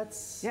herbs.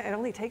 That's it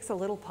only takes a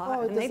little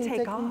pot, and they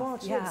take off.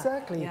 Much.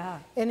 Exactly.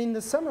 And in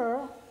the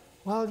summer,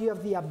 well, you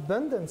have the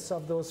abundance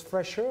of those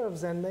fresh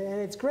herbs, and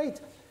it's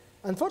great.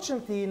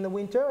 Unfortunately, in the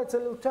winter, it's a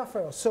little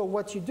tougher. So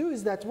what you do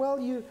is that, well,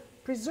 you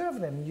preserve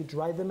them. You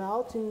dry them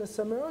out in the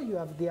summer. You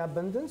have the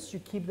abundance. You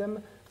keep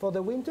them for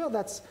the winter.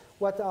 That's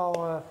what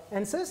our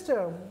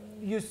ancestors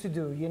used to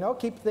do, you know,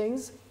 keep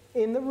things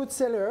in the root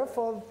cellar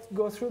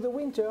go through the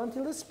winter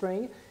until the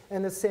spring.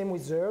 And the same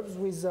with herbs,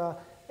 with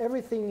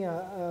everything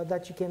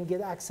that you can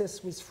get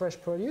access with fresh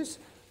produce.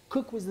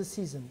 Cook with the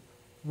season.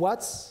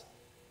 What's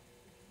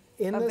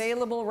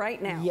available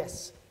right now?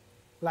 Yes.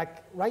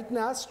 Like right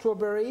now,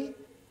 strawberry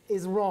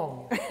is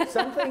wrong.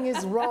 Something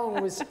is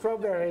wrong with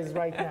strawberries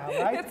right now,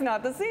 right? It's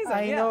not the season.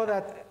 I know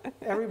that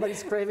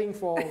everybody's craving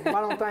for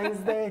Valentine's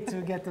Day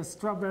to get a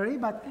strawberry,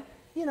 but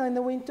you know, in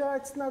the winter,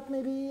 it's not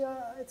maybe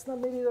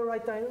the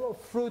right time of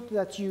fruit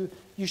that you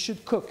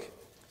should cook.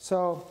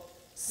 So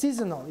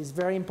seasonal is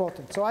very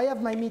important. So I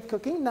have my meat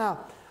cooking now.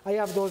 I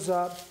have those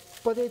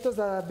potatoes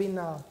that have been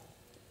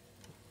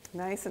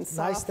nice and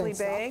softly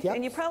baked. Yep.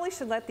 And you probably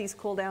should let these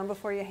cool down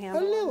before you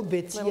handle them. them. A little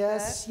bit,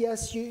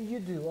 yes, you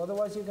do.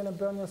 Otherwise, you're going to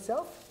burn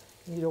yourself.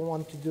 You don't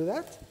want to do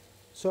that.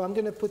 So I'm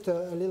going to put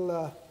a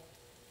little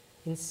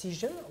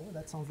incision. Oh,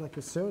 that sounds like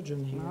a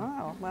surgeon here.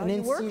 Oh, well,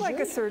 you work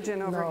like a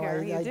surgeon over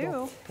here. You do.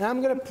 Don't. And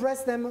I'm going to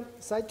press them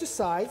side to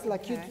side,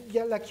 like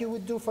you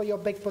would do for your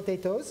baked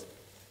potatoes.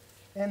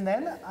 And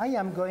then I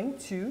am going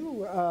to...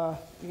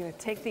 You're going to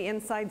take the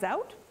insides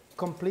out?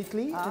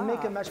 Completely, and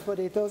make a mashed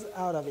potatoes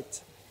out of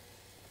it.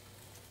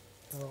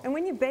 And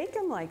when you bake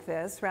them like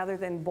this, rather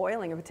than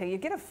boiling a potato, you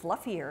get a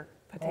fluffier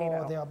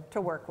potato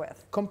to work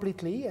with.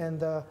 Completely,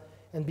 and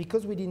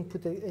because we didn't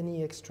put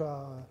any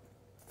extra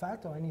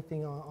fat or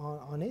anything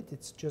on it,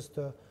 it's just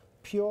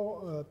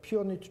pure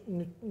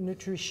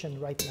nutrition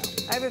right now.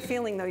 I have a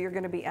feeling, though, you're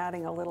going to be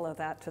adding a little of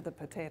that to the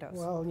potatoes.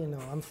 Well, you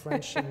know, I'm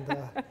French, and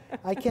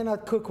I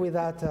cannot cook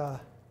without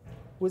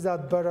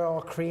butter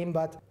or cream,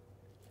 but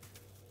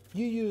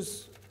you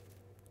use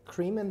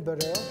cream and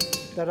butter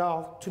that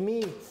are, to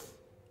me,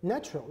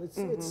 natural.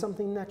 It's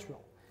something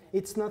natural.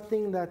 It's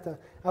nothing that...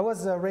 I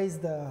was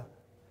raised in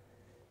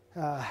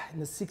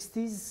the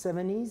 60s,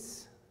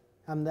 70s.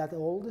 I'm that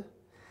old.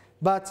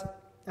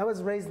 But I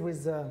was raised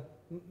with...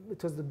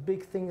 it was the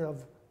big thing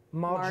of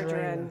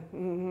margarine.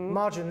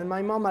 Margarine. And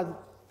my mom had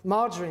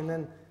margarine.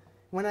 And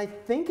when I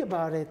think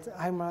about it,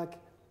 I'm like...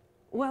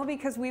 Well,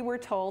 because we were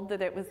told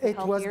that it was the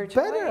healthier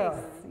choice.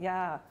 Better.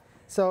 Yeah.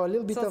 So a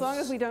little bit as long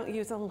as we don't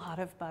use a lot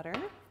of butter.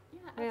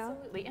 Yeah,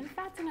 absolutely. And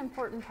fat's an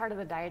important part of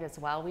the diet as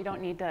well. We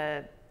don't need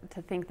to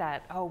think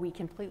that, oh, we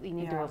completely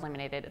need to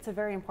eliminate it. It's a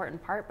very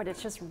important part, but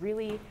it's just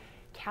really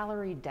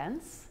calorie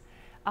dense.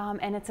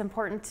 And it's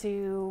important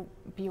to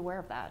be aware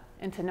of that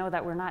and to know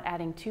that we're not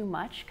adding too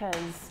much,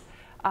 because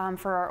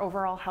for our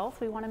overall health,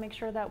 we want to make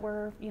sure that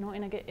we're, you know,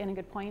 in a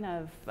good point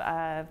of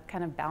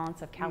kind of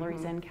balance of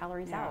calories in,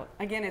 calories out.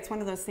 Again, it's one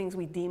of those things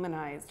we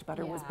demonized.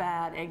 Butter was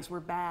bad, eggs were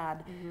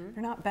bad.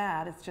 They're not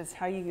bad. It's just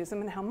how you use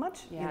them and how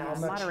much. Yeah,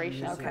 you know,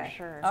 moderation for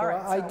sure.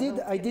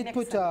 So I did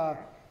put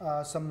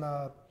some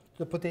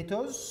the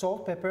potatoes,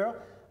 salt,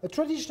 pepper. A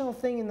traditional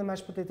thing in the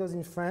mashed potatoes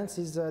in France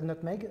is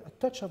nutmeg, a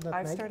touch of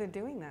nutmeg. I've started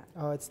doing that.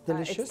 Oh, it's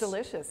delicious. It's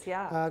delicious,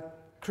 yeah.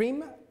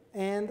 Cream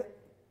and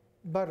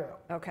butter.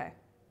 Okay.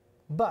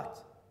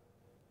 But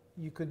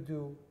you could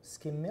do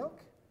skim milk,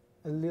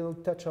 a little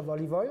touch of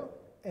olive oil,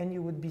 and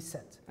you would be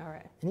set. All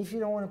right. And if you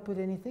don't want to put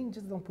anything,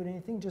 just don't put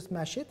anything, just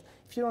mash it.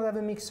 If you don't have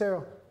a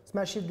mixer,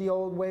 smash it the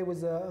old way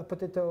with a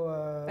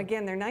potato.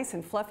 Again, they're nice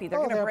and fluffy. They're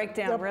going to break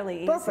down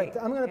really perfect. easy.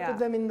 I'm going to put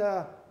them in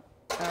the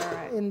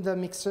in the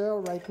mixer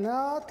right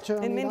now.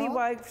 And Mindy,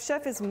 while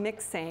Chef is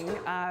mixing,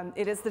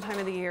 it is the time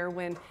of the year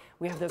when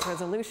we have those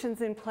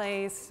resolutions in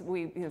place.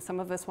 Some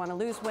of us want to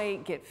lose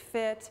weight, get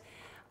fit.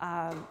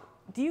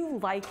 Do you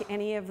like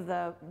any of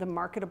the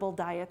marketable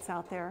diets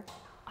out there?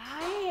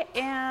 I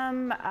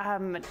am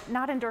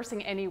not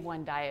endorsing any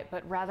one diet,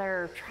 but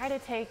rather try to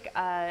take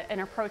an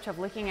approach of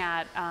looking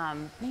at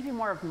maybe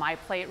more of my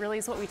plate. Really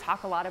is what we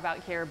talk a lot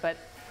about here, but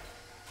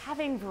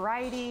having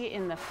variety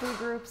in the food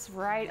groups,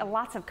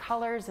 lots of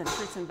colors and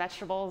fruits and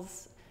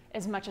vegetables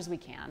as much as we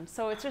can.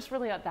 So it's just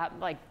really that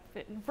like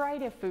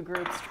variety of food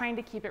groups, trying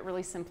to keep it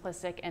really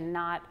simplistic and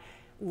not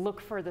look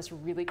for this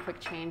really quick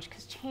change,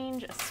 because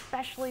change,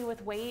 especially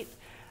with weight,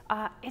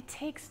 it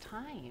takes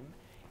time.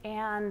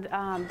 And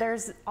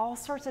there's all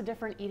sorts of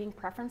different eating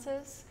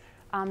preferences.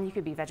 You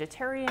could be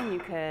vegetarian, you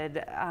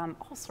could,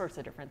 all sorts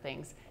of different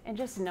things. And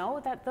just know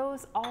that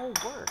those all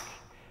work.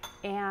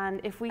 And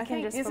if we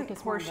can just focus isn't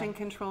portion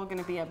control going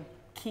to be a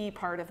key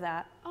part of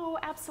that? Oh,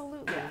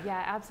 absolutely.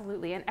 Yeah,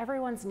 absolutely. And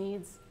everyone's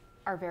needs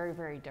are very,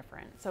 very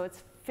different. So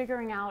it's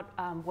figuring out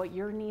what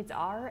your needs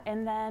are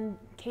and then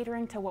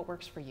catering to what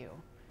works for you.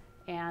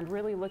 And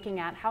really looking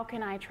at how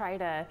can I try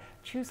to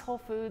choose whole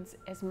foods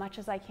as much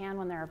as I can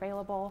when they're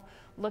available,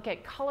 look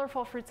at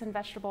colorful fruits and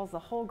vegetables, the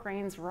whole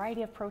grains,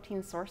 variety of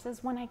protein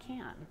sources when I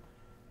can.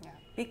 Yeah.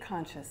 Be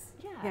conscious.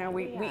 Yeah,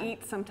 we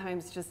eat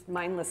sometimes just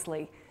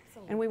mindlessly.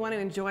 And we want to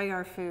enjoy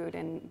our food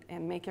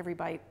and make every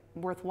bite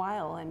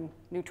worthwhile and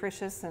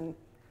nutritious and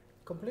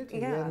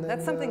completely. Yeah,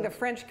 that's something the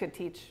French could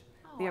teach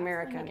the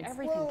Americans.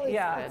 Everything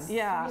tastes good.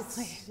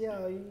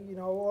 Yeah, you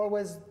know,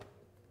 always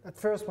at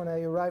first when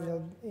I arrived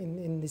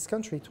in this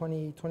country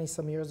 20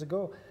 some years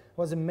ago,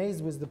 I was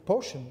amazed with the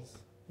portions.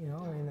 You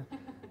know, I mean,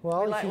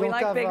 well, if you we don't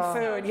like have big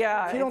food.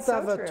 Yeah, if you don't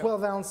have a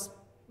 12-ounce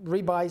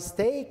ribeye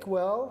steak,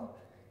 well,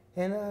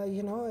 and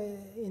you know,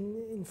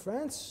 in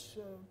France.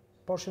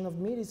 Portion of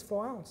meat is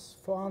 4 ounces.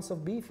 4 ounces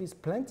of beef is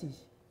plenty.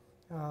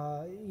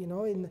 You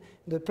know,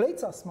 the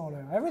plates are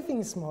smaller. Everything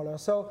is smaller.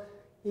 So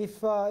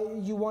if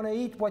you want to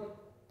eat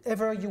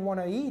whatever you want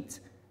to eat,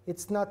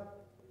 it's not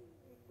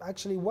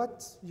actually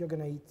what you're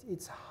gonna eat.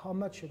 It's how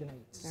much you're gonna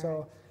eat.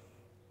 So,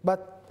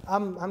 but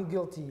I'm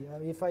guilty.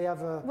 If I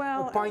have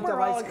a pint of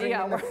ice cream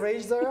in the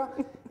fridge there,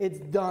 it's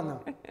done.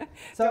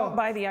 So don't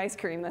buy the ice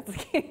cream. That's the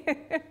key.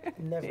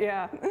 Never.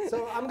 Yeah.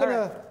 So I'm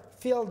gonna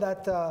fill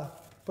that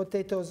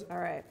potatoes. All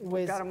right. With,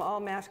 we've got them all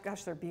mashed.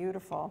 Gosh, they're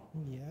beautiful.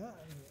 Yeah.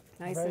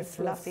 Nice very and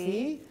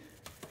fluffy.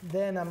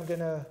 Then I'm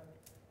gonna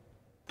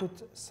put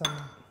some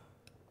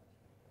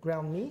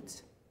ground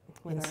meat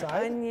with inside.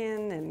 Our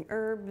onion and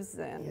herbs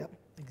and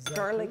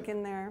garlic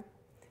in there.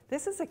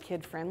 This is a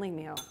kid-friendly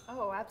meal.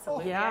 Oh,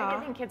 absolutely. Yeah. I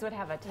think kids would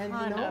have a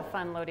ton of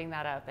fun loading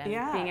that up and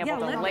being Yeah, able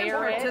to let layer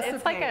them it.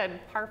 It's like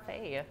participate. a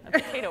parfait, a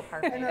potato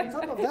parfait. And on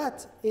top of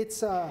that,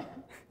 it's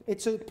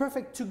a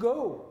perfect to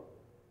go,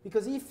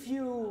 because if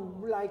you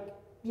like,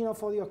 you know,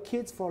 for your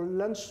kids for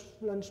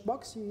lunch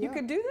box, You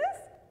could do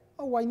this?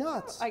 Oh, why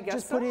not? I guess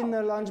Just put so. in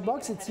a lunch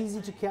box. It's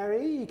easy to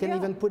carry. You can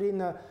even put in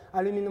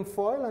aluminum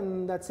foil,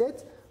 and that's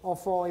it. Or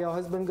for your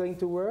husband going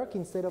to work,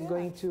 instead of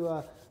going to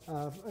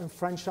a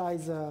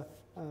franchise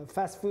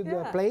fast food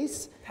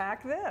place.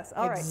 Pack this.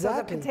 All right.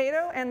 Exactly. So the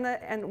potato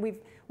and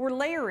we're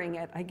layering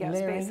it, I guess,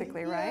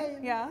 basically, Yeah,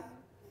 right? yeah.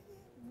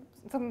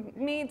 Some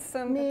meat,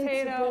 some Meat,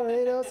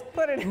 potatoes.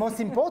 Put it. Most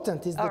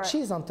important is the right.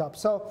 cheese on top.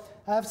 So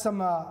I have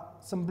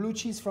some blue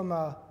cheese from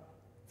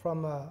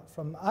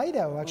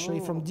Idaho,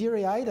 actually, from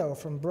Deary, Idaho,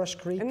 from Brush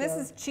Creek. And this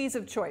is cheese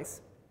of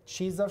choice.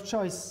 Cheese of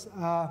choice.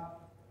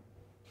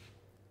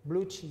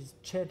 Blue cheese,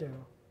 cheddar.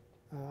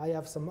 I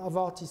have some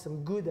Havarti,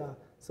 some Gouda,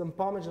 some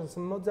Parmesan,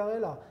 some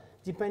mozzarella,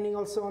 depending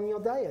also on your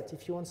diet.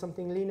 If you want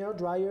something leaner,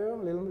 drier, a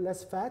little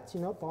less fat, you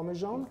know,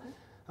 Parmesan.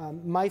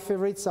 My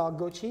favorites are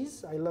goat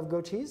cheese. I love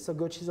goat cheese, so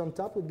goat cheese on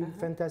top would be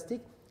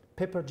fantastic.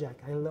 Pepper jack,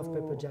 I love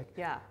pepper jack.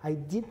 Yeah. I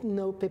didn't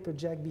know pepper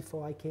jack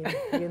before I came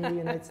here in the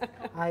United States.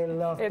 I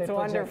love It's pepper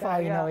wonderful, jack.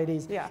 I yeah. know it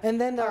is. Yeah.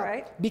 And then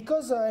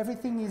because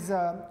everything is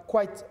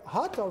quite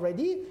hot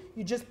already,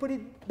 you just put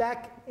it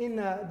back in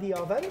the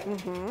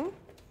oven.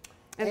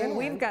 And then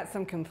we've got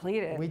some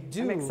completed. We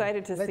do. I'm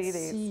excited to see these.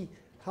 Let's see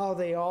how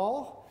they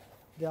are.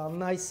 They are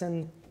nice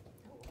and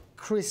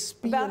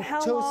crispy About and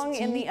how toasty. long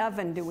in the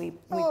oven do we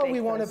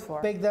we want those to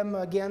for? bake them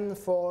again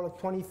for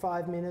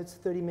 25 minutes,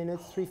 30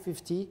 minutes,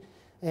 350.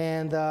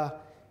 And I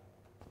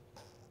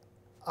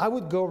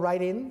would go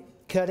right in,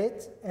 cut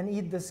it, and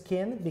eat the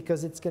skin,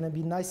 because it's going to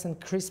be nice and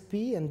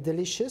crispy and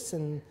delicious.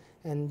 And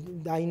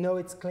I know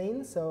it's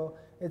clean, so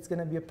it's going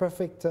to be a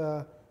perfect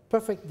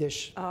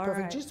dish.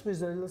 Perfect dish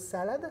with a little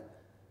salad.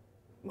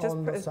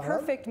 Just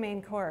perfect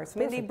main course.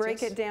 Mindy,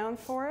 break yes. it down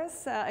for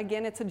us.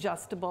 Again, it's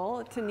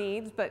adjustable to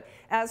needs, but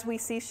as we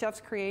see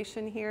Chef's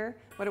creation here,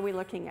 what are we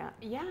looking at?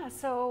 Yeah,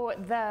 so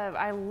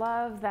I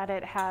love that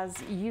it has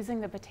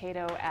using the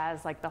potato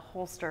as like the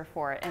holster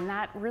for it, and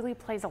that really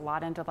plays a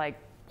lot into like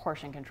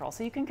portion control.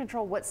 So you can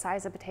control what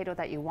size of potato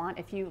that you want.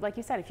 If you, like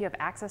you said, if you have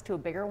access to a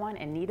bigger one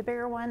and need a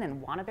bigger one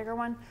and want a bigger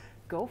one,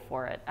 go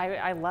for it.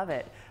 I love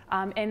it.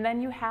 And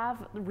then you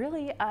have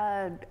really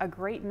a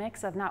great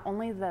mix of not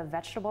only the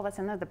vegetable that's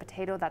in there, the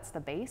potato that's the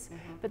base,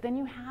 but then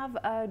you have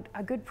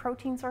a good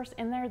protein source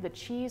in there, the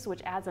cheese,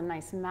 which adds a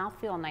nice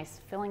mouthfeel, a nice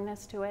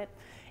fillingness to it.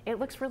 It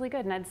looks really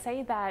good. And I'd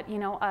say that, you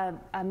know,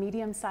 a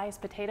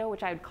medium-sized potato,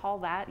 which I would call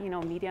that, you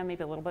know, medium,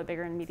 maybe a little bit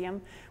bigger than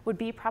medium, would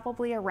be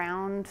probably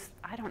around,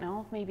 I don't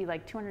know, maybe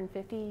like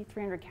 250,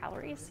 300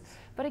 calories.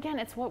 But again,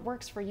 it's what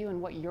works for you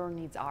and what your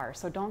needs are.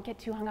 So don't get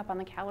too hung up on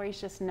the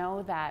calories. Just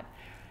know that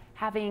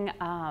having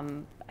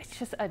it's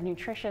just a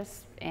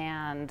nutritious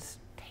and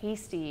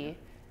tasty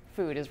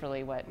food is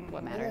really what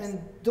matters.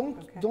 And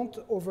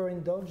don't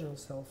overindulge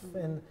yourself,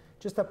 and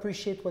just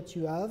appreciate what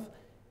you have.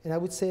 And I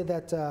would say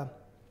that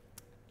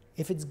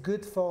if it's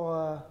good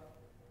for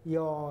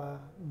your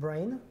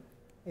brain,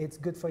 it's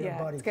good for your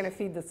body. It's going to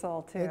feed the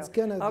soul too. It's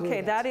going to do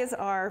Okay, that is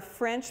our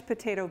French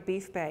potato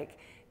beef bake.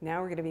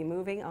 Now we're going to be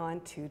moving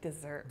on to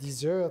dessert.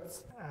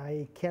 Dessert.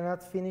 I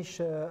cannot finish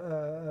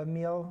a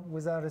meal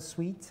without a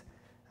sweet.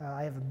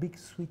 I have a big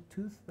sweet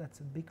tooth. That's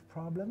a big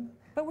problem.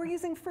 But we're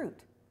using fruit.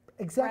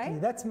 Exactly,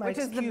 right? that's my Which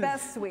excuse. is the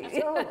best sweet.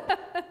 So,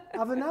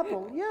 have an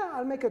apple. Yeah,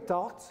 I'll make a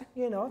tart.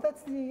 You know,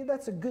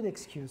 that's a good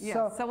excuse.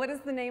 Yeah. So what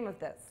is the name of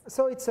this?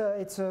 So it's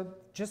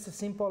just a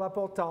simple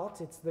apple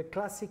tart. It's the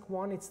classic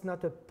one. It's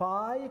not a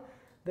pie.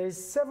 There's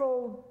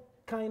several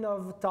kind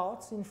of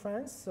tarts in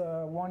France.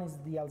 One is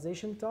the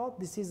Alsatian tart.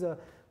 This is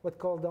what's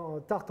called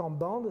tarte en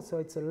bande. So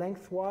it's a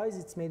lengthwise.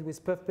 It's made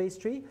with puff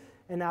pastry,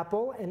 an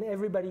apple, and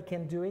everybody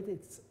can do it.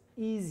 It's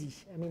easy.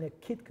 I mean, a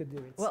kid could do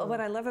it. Well, what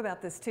I love about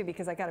this too,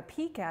 because I got a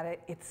peek at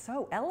it, it's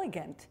so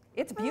elegant.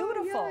 It's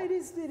beautiful. Yeah, it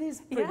is pretty.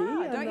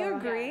 Yeah, and, don't you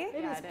agree?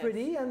 It is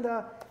pretty, and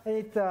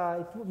it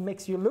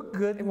makes you look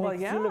good. It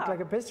makes you look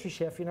like a pastry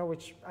chef, you know,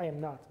 which I am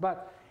not.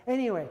 But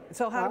anyway.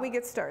 So how do we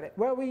get started?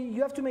 Well,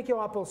 you have to make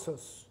your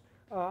applesauce.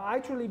 I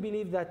truly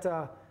believe that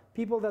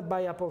people that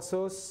buy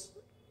applesauce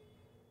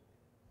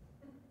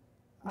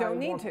don't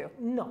need to.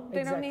 No, they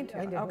exactly. don't need to.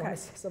 I didn't want to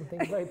say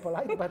something very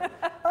polite, but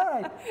all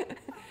right.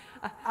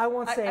 I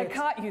won't say I it.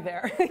 caught you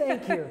there.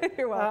 Thank you.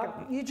 You're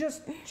welcome. You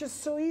just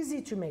so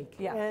easy to make.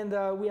 Yeah.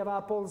 And we have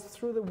apples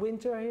through the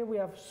winter here. We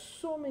have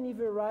so many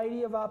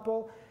variety of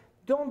apple.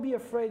 Don't be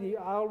afraid.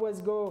 I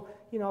always go,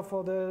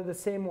 for the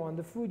same one,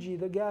 the Fuji,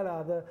 the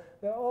Gala,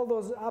 all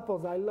those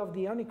apples. I love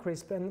the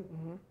Honeycrisp,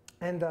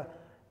 and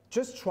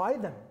just try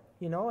them,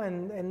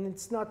 and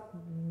it's not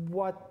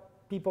what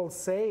people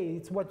say,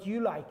 it's what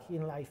you like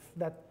in life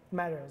that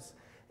matters.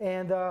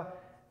 And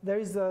there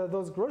is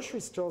those grocery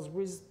stores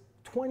with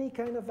 20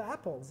 kind of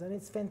apples, and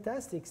it's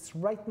fantastic. It's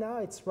right now,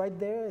 it's right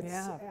there, it's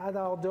at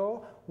our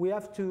door. We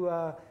have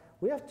to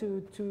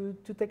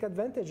take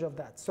advantage of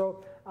that.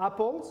 So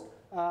apples,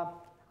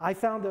 I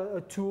found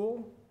a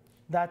tool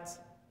that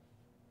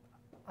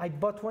I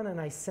bought one and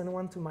I sent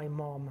one to my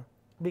mom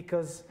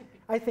because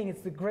I think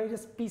it's the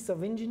greatest piece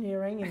of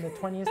engineering in the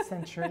 20th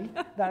century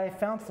that I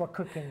found for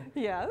cooking.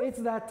 Yeah. It's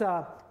that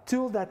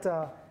tool that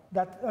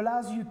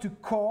allows you to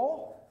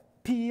core,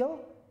 peel,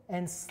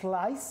 and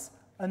slice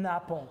an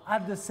apple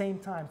at the same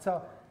time.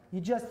 So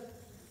you just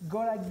go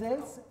like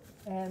this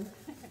and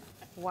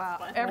wow,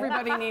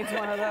 everybody needs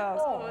one of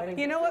those.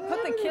 You know what?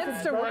 Put the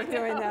kids to work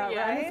doing that,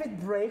 right? And if it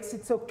breaks,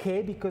 it's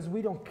okay because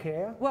we don't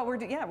care. Well, we're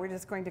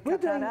just going to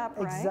cut that up,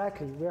 right?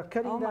 Exactly. We're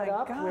cutting that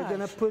up. Gosh. We're going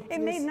to put It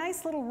made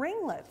nice little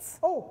ringlets.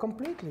 Oh,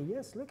 completely.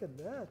 Yes, look at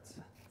that.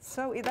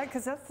 So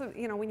because that's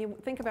when you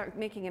think about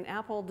making an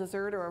apple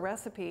dessert or a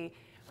recipe,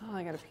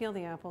 I got to peel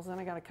the apples, then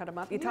I got to cut them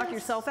up. You talk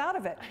yourself out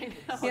of it.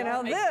 I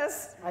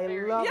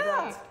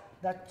love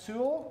that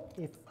tool.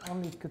 If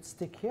only it could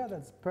stick here,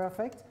 that's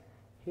perfect.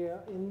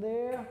 Here in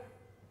there,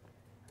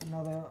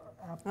 another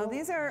apple. Now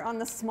these are on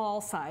the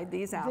small side,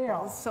 these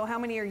apples. So how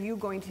many are you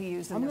going to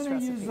use in this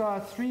recipe? I'm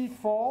going to use 3,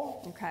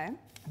 4. Okay.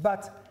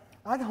 But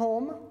at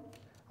home,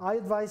 I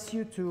advise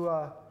you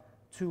to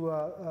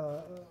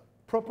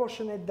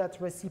proportionate that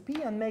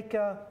recipe and make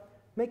a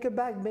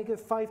bag, make a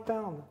 5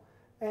 pound,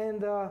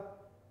 and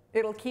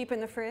it'll keep in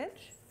the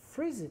fridge.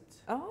 Freeze it.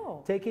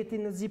 Oh. Take it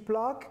in a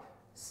Ziploc,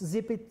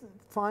 zip it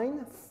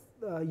fine.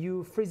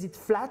 You freeze it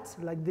flat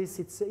like this.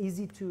 It's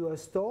easy to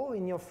store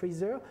in your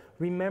freezer.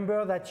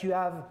 Remember that you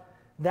have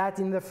that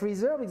in the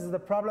freezer because the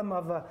problem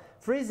of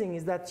freezing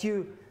is that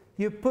you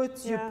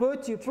put,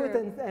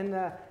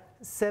 and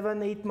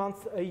 7, 8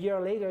 months, a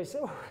year later,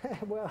 so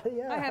well,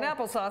 yeah. I had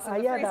applesauce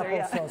in the freezer. I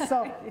had applesauce.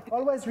 So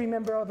always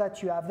remember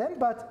that you have them.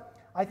 But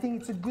I think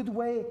it's a good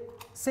way.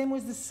 Same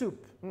with the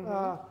soup.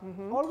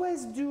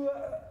 Always do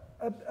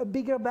a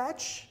bigger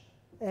batch.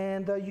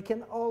 And you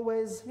can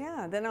always...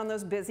 Yeah, then on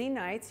those busy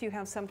nights, you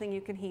have something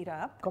you can heat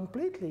up.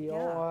 Completely.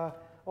 Yeah.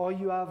 Or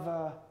you have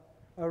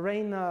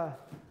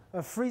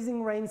a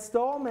freezing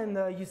rainstorm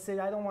and you say,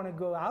 I don't want to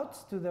go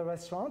out to the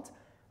restaurant.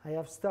 I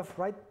have stuff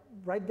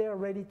right there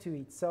ready to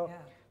eat. So,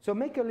 so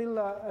make a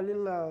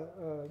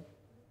little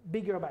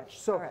bigger batch.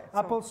 So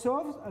apple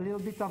sauce, a little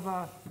bit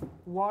of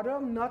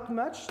water, not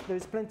much.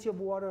 There's plenty of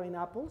water in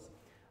apples.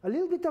 A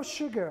little bit of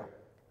sugar.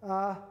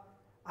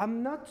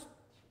 I'm not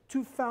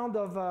too fond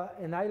of,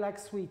 and I like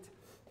sweet,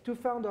 too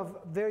fond of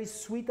very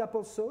sweet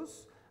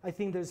applesauce. I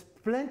think there's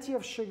plenty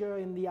of sugar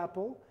in the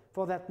apple,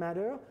 for that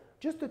matter.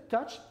 Just a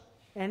touch.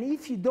 And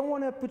if you don't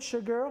want to put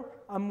sugar,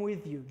 I'm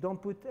with you. Don't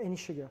put any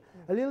sugar.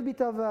 A little bit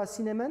of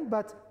cinnamon,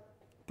 but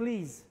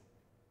please,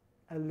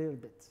 a little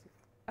bit,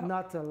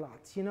 not a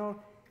lot.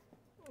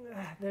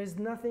 There's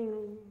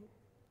nothing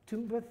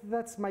but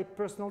that's my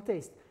personal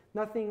taste.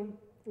 Nothing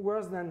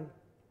worse than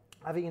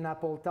having an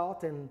apple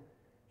tart and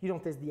you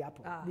don't taste the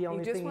apple. The only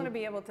you just thing want to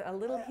be able to, a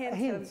little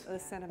hint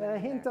of cinnamon. A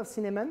hint of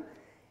cinnamon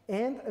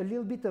and a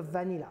little bit of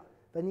vanilla.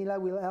 Vanilla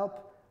will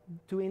help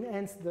to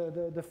enhance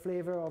the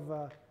flavor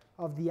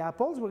of the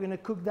apples. We're going to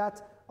cook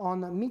that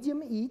on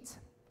medium heat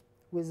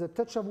with a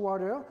touch of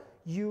water.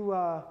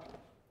 You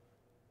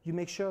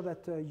make sure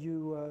that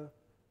you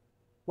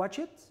watch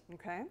it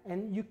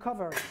and you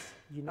cover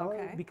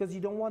it, because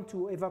you don't want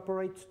to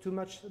evaporate too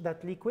much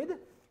that liquid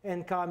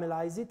and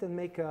caramelize it and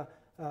make a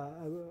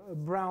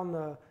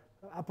brown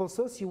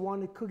applesauce. You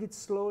want to cook it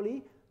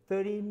slowly,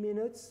 30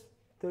 minutes,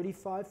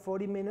 35,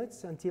 40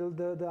 minutes until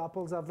the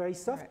apples are very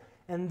soft.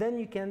 And then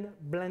you can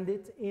blend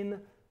it in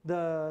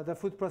the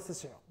food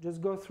processor.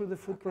 Just go through the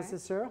food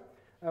processor.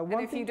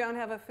 And if you don't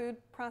have a food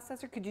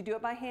processor, could you do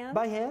it by hand?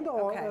 By hand,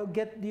 or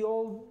get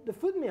the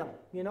food mill.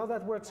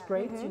 That works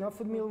great.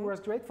 Food mill works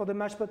great. For the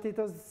mashed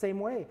potatoes, the same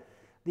way.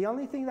 The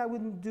only thing that I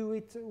wouldn't do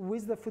it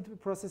with the food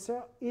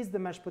processor is the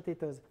mashed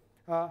potatoes.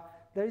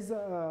 There is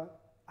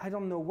I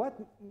don't know what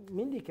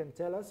Mindy can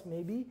tell us,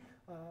 maybe.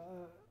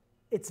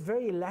 It's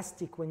very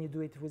elastic when you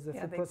do it with the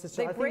food processor.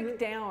 They break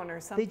down or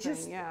something. They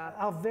just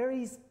are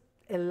very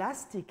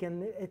elastic,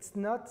 and it's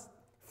not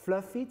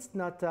fluffy, it's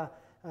not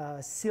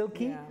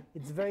silky,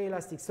 it's very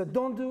elastic. So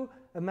don't do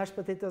mashed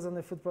potatoes on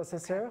the food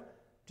processor,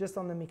 just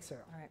on the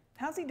mixer. All right.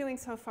 How's he doing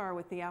so far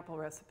with the apple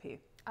recipe?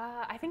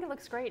 I think it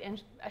looks great,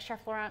 and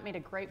Chef Laurent made a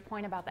great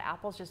point about the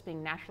apples just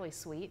being naturally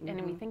sweet. And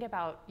when we think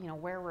about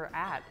where we're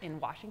at in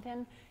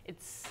Washington,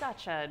 it's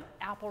such an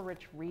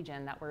apple-rich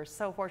region that we're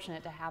so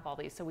fortunate to have all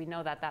these. So we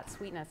know that that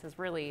sweetness is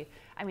really,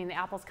 I mean, the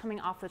apple's coming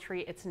off the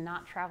tree, it's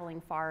not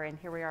traveling far, and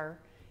here we are,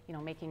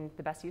 making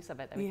the best use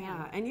of it that we can.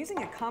 Yeah, and using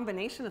a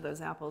combination of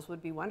those apples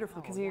would be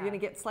wonderful because you're going to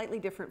get slightly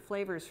different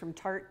flavors from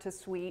tart to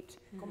sweet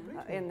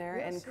in there,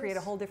 and create a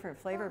whole different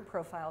flavor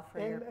profile for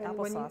your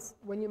applesauce.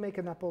 When you make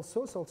an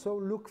applesauce, also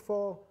look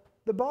for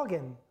the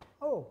bargain.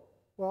 Oh,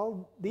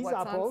 well, these What's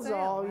apples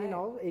on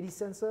sale, are 80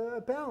 cents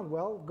a pound.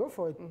 Well, go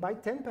for it. Buy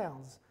 10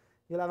 pounds.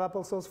 You'll have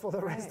applesauce for the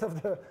rest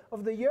of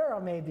the year,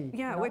 maybe.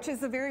 Yeah, which is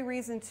the very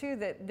reason too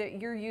that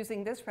you're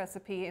using this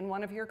recipe in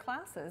one of your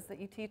classes that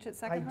you teach at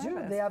Second Harvest.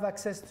 I do. They have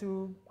access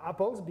to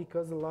apples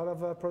because a lot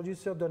of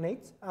producers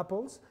donate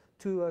apples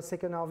to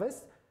Second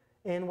Harvest.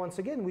 And once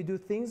again, we do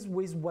things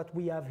with what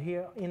we have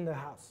here in the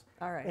house.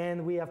 All right.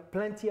 And we have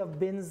plenty of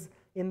bins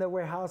in the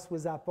warehouse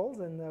with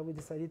apples, and we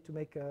decided to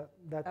make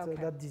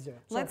that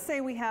dessert. So let's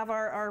say we have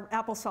our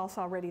applesauce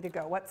all ready to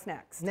go. What's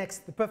next?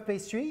 Next, the puff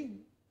pastry.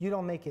 You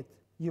don't make it.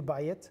 You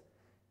buy it.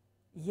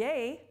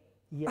 Yay.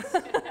 Yes.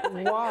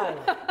 Why?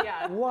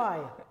 Yeah.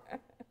 Why?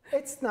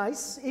 It's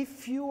nice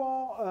if you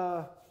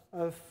are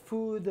if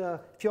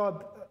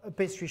you're a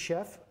pastry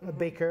chef, a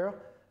baker.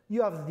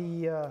 You have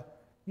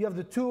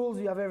the tools.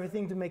 You have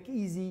everything to make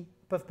easy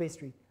puff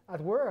pastry.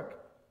 At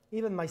work,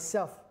 even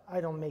myself,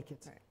 I don't make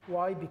it. Right.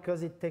 Why?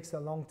 Because it takes a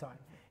long time.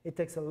 It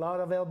takes a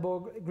lot of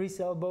grease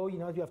elbow.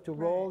 You have to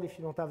roll. If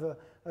you don't have a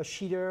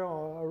sheeter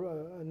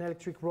or an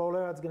electric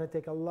roller, it's going to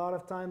take a lot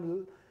of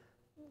time.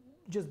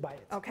 Just buy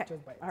it. Okay.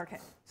 Just buy it. Okay.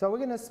 So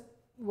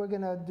we're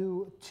gonna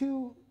do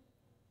two.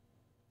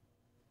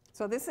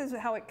 So this is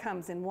how it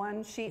comes in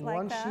one sheet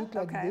like that. One sheet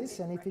like this,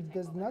 and if it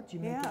does not,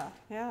 you make it.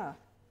 Yeah.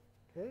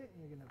 Okay.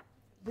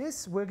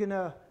 We're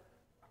gonna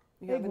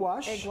egg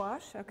wash. Egg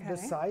wash. Okay. The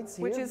sides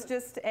here. Which is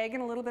just egg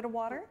and a little bit of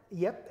water.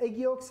 Yep. Egg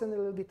yolks and a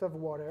little bit of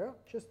water,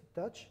 just a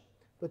touch.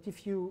 But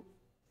if you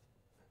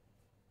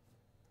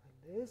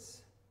like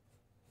this.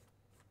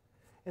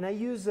 And I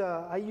use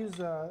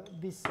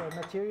this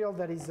material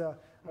that is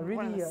really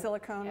one of the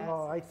silicone.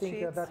 Oh, I think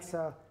that's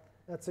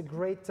a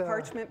great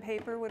parchment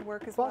paper would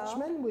work as well.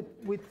 Parchment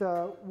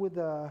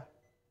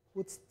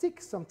with stick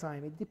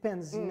sometimes. It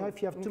depends.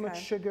 If you have too much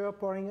sugar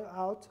pouring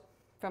out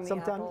from the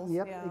sometimes. apples.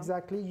 Yep,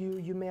 exactly.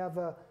 You may have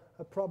a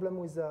problem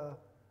with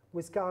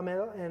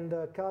caramel, and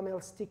caramel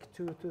stick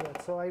to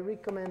that. So I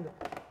recommend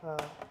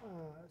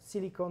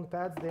silicone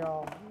pads.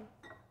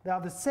 They are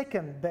the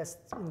second best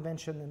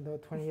invention in the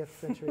 20th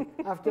century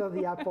after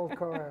the apple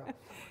corer.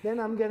 Then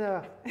I'm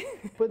gonna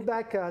put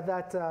back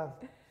that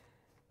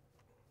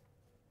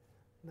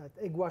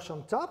egg wash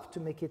on top to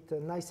make it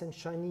nice and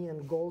shiny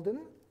and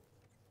golden.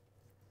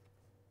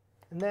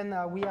 And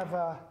then we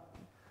have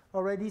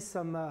already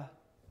some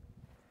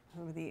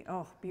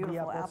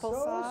beautiful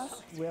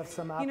applesauce. We have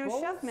some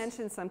apples. Chef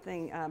mentioned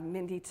something,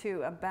 Mindy,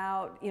 too,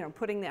 about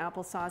putting the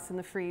applesauce in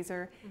the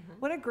freezer.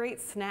 What a great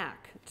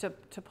snack to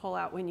pull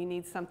out when you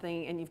need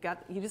something and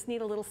you just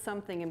need a little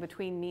something in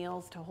between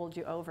meals to hold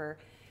you over.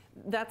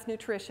 That's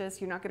nutritious.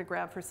 You're not going to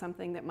grab for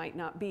something that might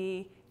not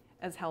be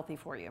as healthy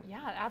for you.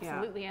 Yeah,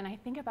 absolutely. And I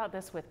think about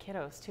this with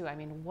kiddos too. I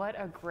mean, what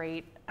a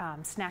great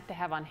snack to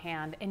have on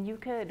hand. And you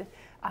could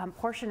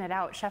portion it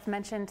out. Chef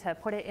mentioned to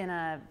put it in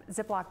a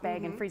Ziploc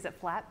bag and freeze it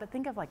flat, but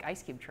think of like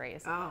ice cube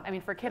trays. Oh. I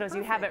mean, for kiddos,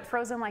 you have it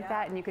frozen like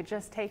that, and you could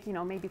just take,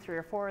 maybe 3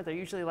 or 4. They're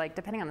usually like,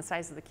 depending on the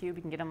size of the cube,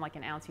 you can get them like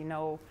an ounce,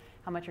 how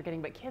much you're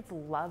getting, but kids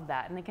love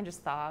that, and they can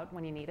just thaw out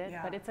when you need it.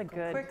 Yeah. But it's a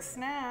good quick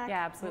snack.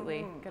 Yeah,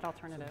 absolutely. Good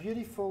alternative. It's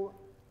beautiful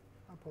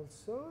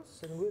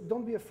applesauce, and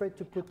don't be afraid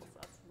to put.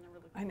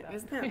 I know,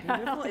 isn't that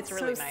beautiful? It's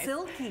really so nice.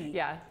 Silky.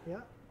 Yeah. Yeah.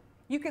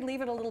 You could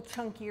leave it a little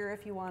chunkier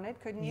if you wanted,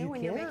 couldn't you,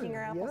 when you're making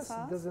your applesauce? Yes,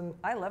 it doesn't.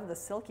 I love the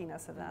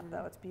silkiness of that,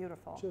 though. It's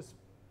beautiful. Just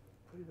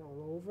put it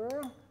all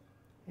over,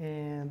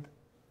 and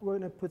we're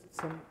gonna put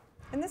some.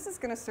 And this is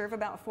gonna serve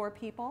about 4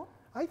 people?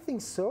 I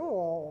think so,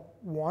 or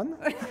 1.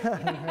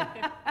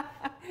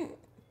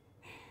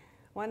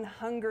 One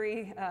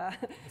hungry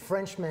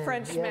Frenchman.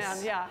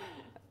 Yes. Yeah.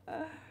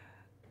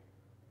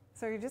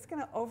 So you're just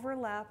going to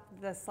overlap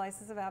the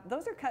slices of apple.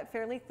 Those are cut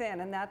fairly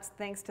thin, and that's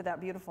thanks to that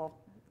beautiful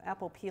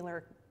apple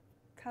peeler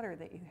cutter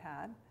that you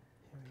had.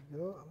 Here we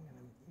go. I'm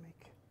going to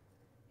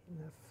make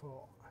enough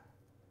for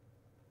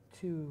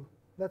 2.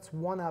 That's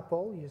 1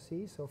 apple, you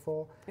see. So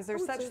for is there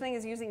such thing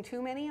as using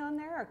too many on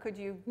there, or could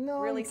you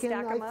really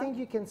stack them up? I think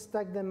you can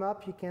stack them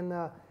up. You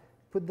can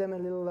put them a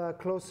little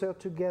closer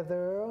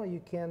together.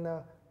 You can.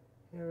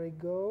 Here we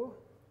go.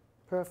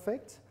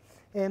 Perfect.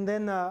 And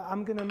then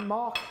I'm going to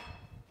mark.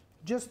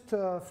 Just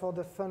for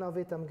the fun of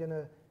it, I'm going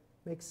to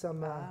make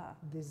some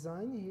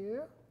design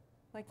here.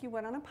 Like you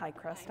went on a pie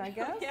crust, I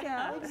guess.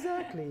 Yeah.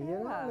 Exactly.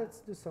 Let's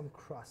do some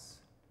crust.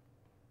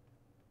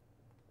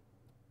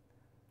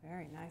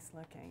 Very nice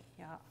looking,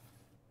 yeah.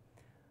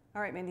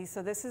 All right, Mindy,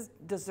 so this is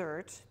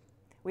dessert.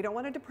 We don't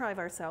want to deprive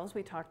ourselves.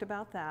 We talked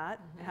about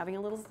that. Having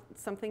a little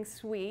something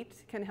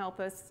sweet can help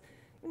us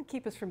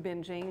keep us from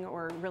binging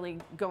or really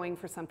going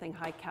for something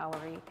high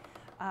calorie.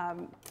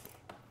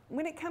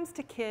 When it comes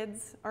to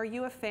kids, are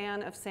you a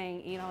fan of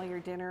saying eat all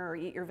your dinner or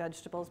eat your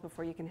vegetables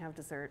before you can have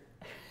dessert?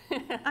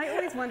 I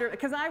always wonder,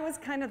 because I was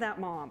kind of that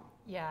mom.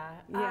 Yeah.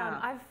 Yeah.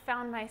 I've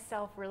found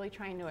myself really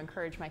trying to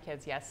encourage my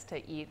kids, yes,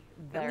 to eat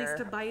At least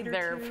a bite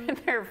or two.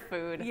 their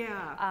food.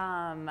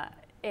 Yeah.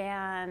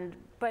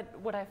 But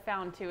what I've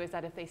found too is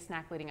that if they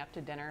snack leading up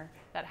to dinner,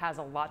 that has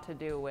a lot to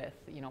do with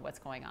what's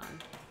going on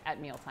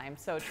at mealtime.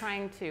 So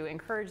trying to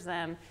encourage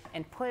them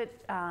and put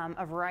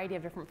a variety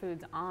of different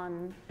foods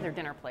on their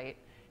dinner plate,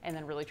 and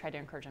then really try to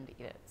encourage them to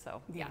eat it.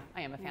 So yeah,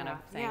 I am a fan of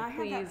saying, I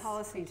please have that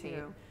policy eat.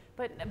 too.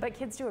 But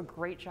kids do a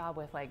great job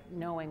with like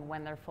knowing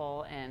when they're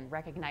full and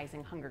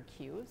recognizing hunger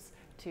cues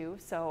too.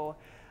 So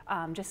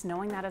just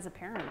knowing that as a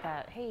parent,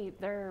 that hey,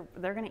 they're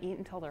going to eat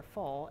until they're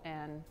full,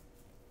 and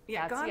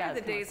yeah, gone are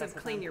the days of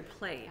clean them. your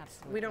plate.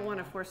 Absolutely, we don't want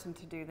to force them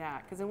to do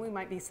that, because then we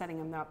might be setting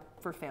them up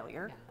for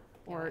failure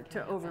or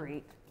to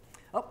overeat.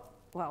 Oh,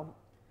 well,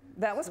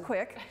 that was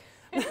quick.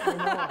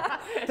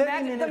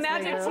 The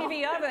magic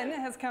TV oven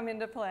has come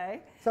into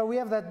play. So we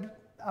have that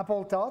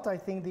apple tart. I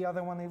think the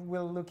other one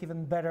will look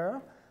even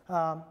better.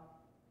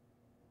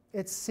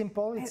 It's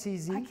simple, it's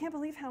easy. I can't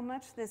believe how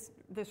much this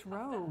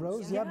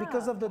rose. Yeah,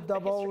 because of the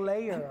double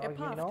layer,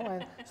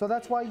 and so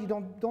that's why you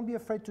don't be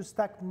afraid to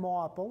stack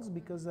more apples,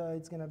 because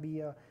it's gonna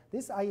be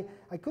this. I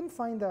couldn't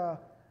find a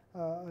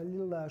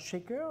little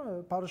shaker,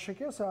 a powder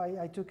shaker, so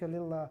I took a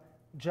little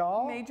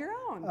jar. Made your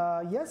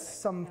own.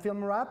 Yes, some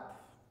film wrap,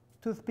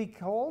 toothpick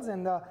holes,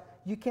 and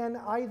you can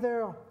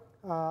either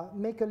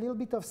make a little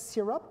bit of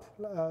syrup,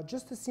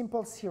 just a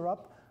simple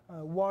syrup,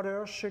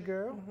 water,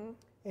 sugar,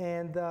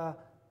 and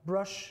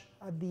brush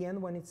at the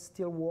end when it's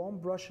still warm,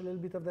 brush a little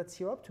bit of that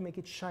syrup to make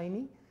it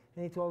shiny,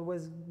 and it will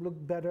always look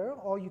better.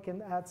 Or you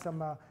can add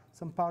some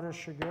powdered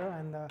sugar,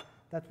 and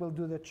that will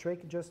do the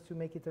trick, just to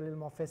make it a little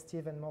more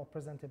festive and more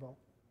presentable.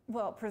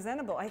 Well,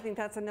 presentable, I think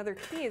that's another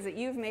key, is that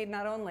you've made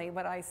not only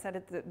what I said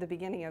at the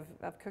beginning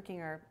of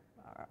cooking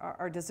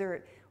our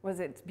dessert, was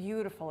it's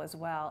beautiful as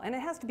well, and it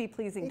has to be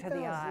pleasing to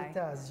the eye. It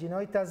does.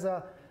 It does.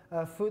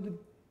 Food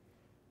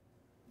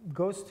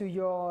goes to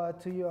your.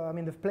 I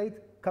mean, the plate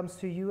comes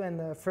to you,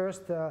 and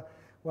first,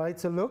 well,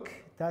 it's a look.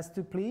 It has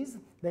to please.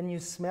 Then you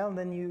smell.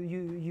 Then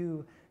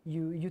you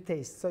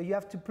taste. So you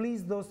have to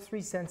please those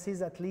three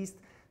senses at least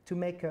to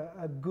make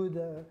a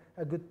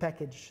good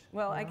package.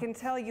 Well, I can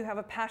tell you have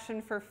a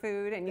passion for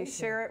food, and you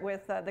share it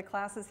with the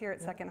classes here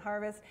at Second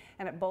Harvest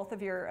and at both of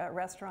your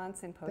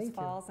restaurants in Post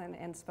Falls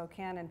and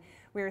Spokane. And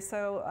we are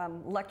so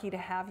lucky to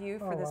have you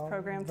for this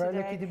program today.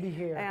 Very lucky to be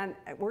here. And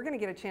we're going to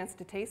get a chance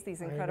to taste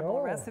these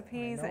incredible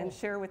recipes and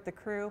share with the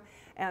crew.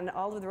 And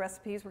all of the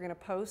recipes we're going to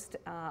post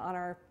on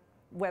our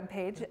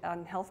webpage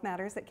on Health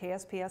Matters at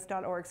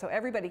KSPS.org, so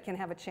everybody can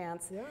have a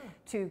chance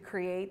to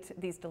create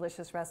these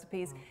delicious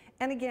recipes.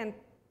 And again,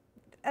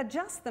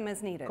 adjust them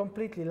as needed.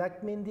 Completely,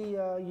 like Mindy,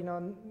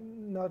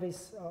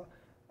 notice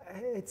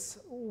it's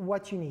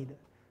what you need,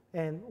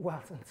 and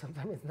well,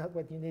 sometimes it's not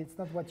what you need. It's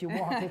not what you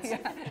want. It's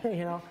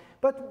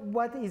but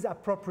what is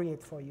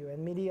appropriate for you.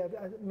 And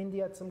Mindy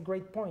had some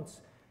great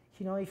points.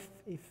 If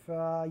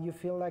you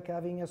feel like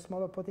having a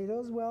smaller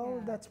potatoes,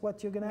 well, that's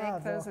what you're going to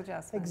have. Make those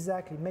adjustments.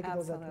 Exactly, make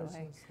those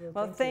adjustments.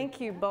 Well,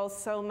 thank you both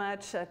so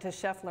much to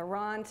Chef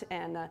Laurent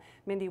and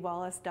Mindy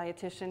Wallis,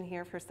 dietitian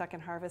here for Second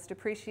Harvest.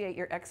 Appreciate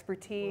your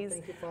expertise. Well,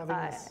 thank you for having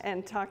us.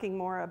 And talking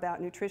more about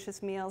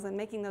nutritious meals and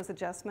making those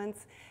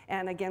adjustments.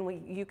 And again,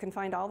 you can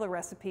find all the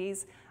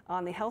recipes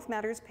on the Health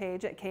Matters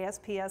page at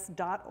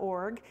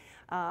KSPS.org.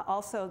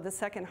 Also, the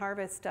Second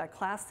Harvest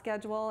class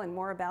schedule and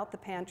more about the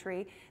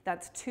pantry.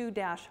 That's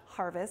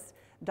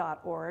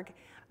 2-harvest.org.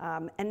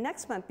 And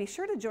next month, be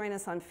sure to join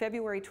us on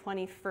February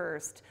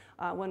 21st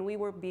when we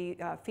will be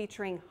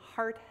featuring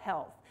heart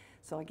health.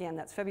 So again,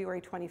 that's February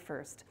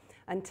 21st.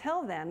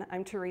 Until then,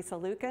 I'm Teresa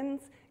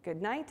Lukens.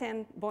 Good night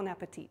and bon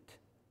appetit.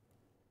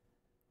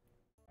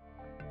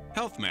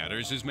 Health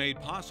Matters is made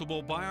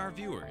possible by our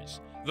viewers,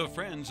 the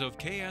Friends of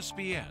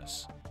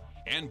KSPS,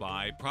 and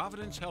by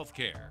Providence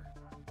Healthcare.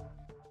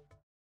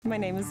 My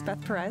name is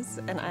Beth Perez,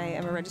 and I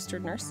am a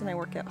registered nurse, and I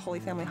work at Holy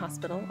Family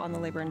Hospital on the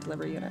labor and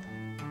delivery unit.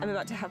 I'm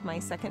about to have my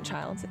second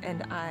child,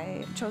 and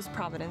I chose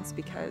Providence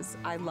because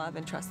I love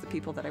and trust the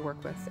people that I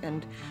work with,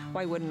 and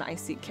why wouldn't I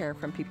seek care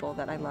from people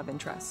that I love and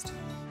trust?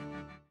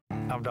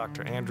 I'm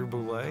Dr. Andrew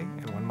Boulay,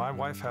 and when my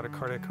wife had a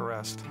cardiac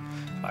arrest,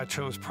 I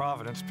chose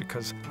Providence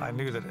because I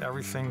knew that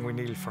everything we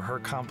needed for her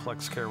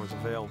complex care was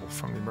available,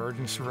 from the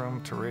emergency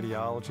room to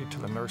radiology to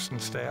the nursing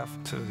staff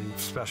to the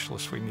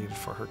specialists we needed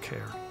for her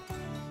care.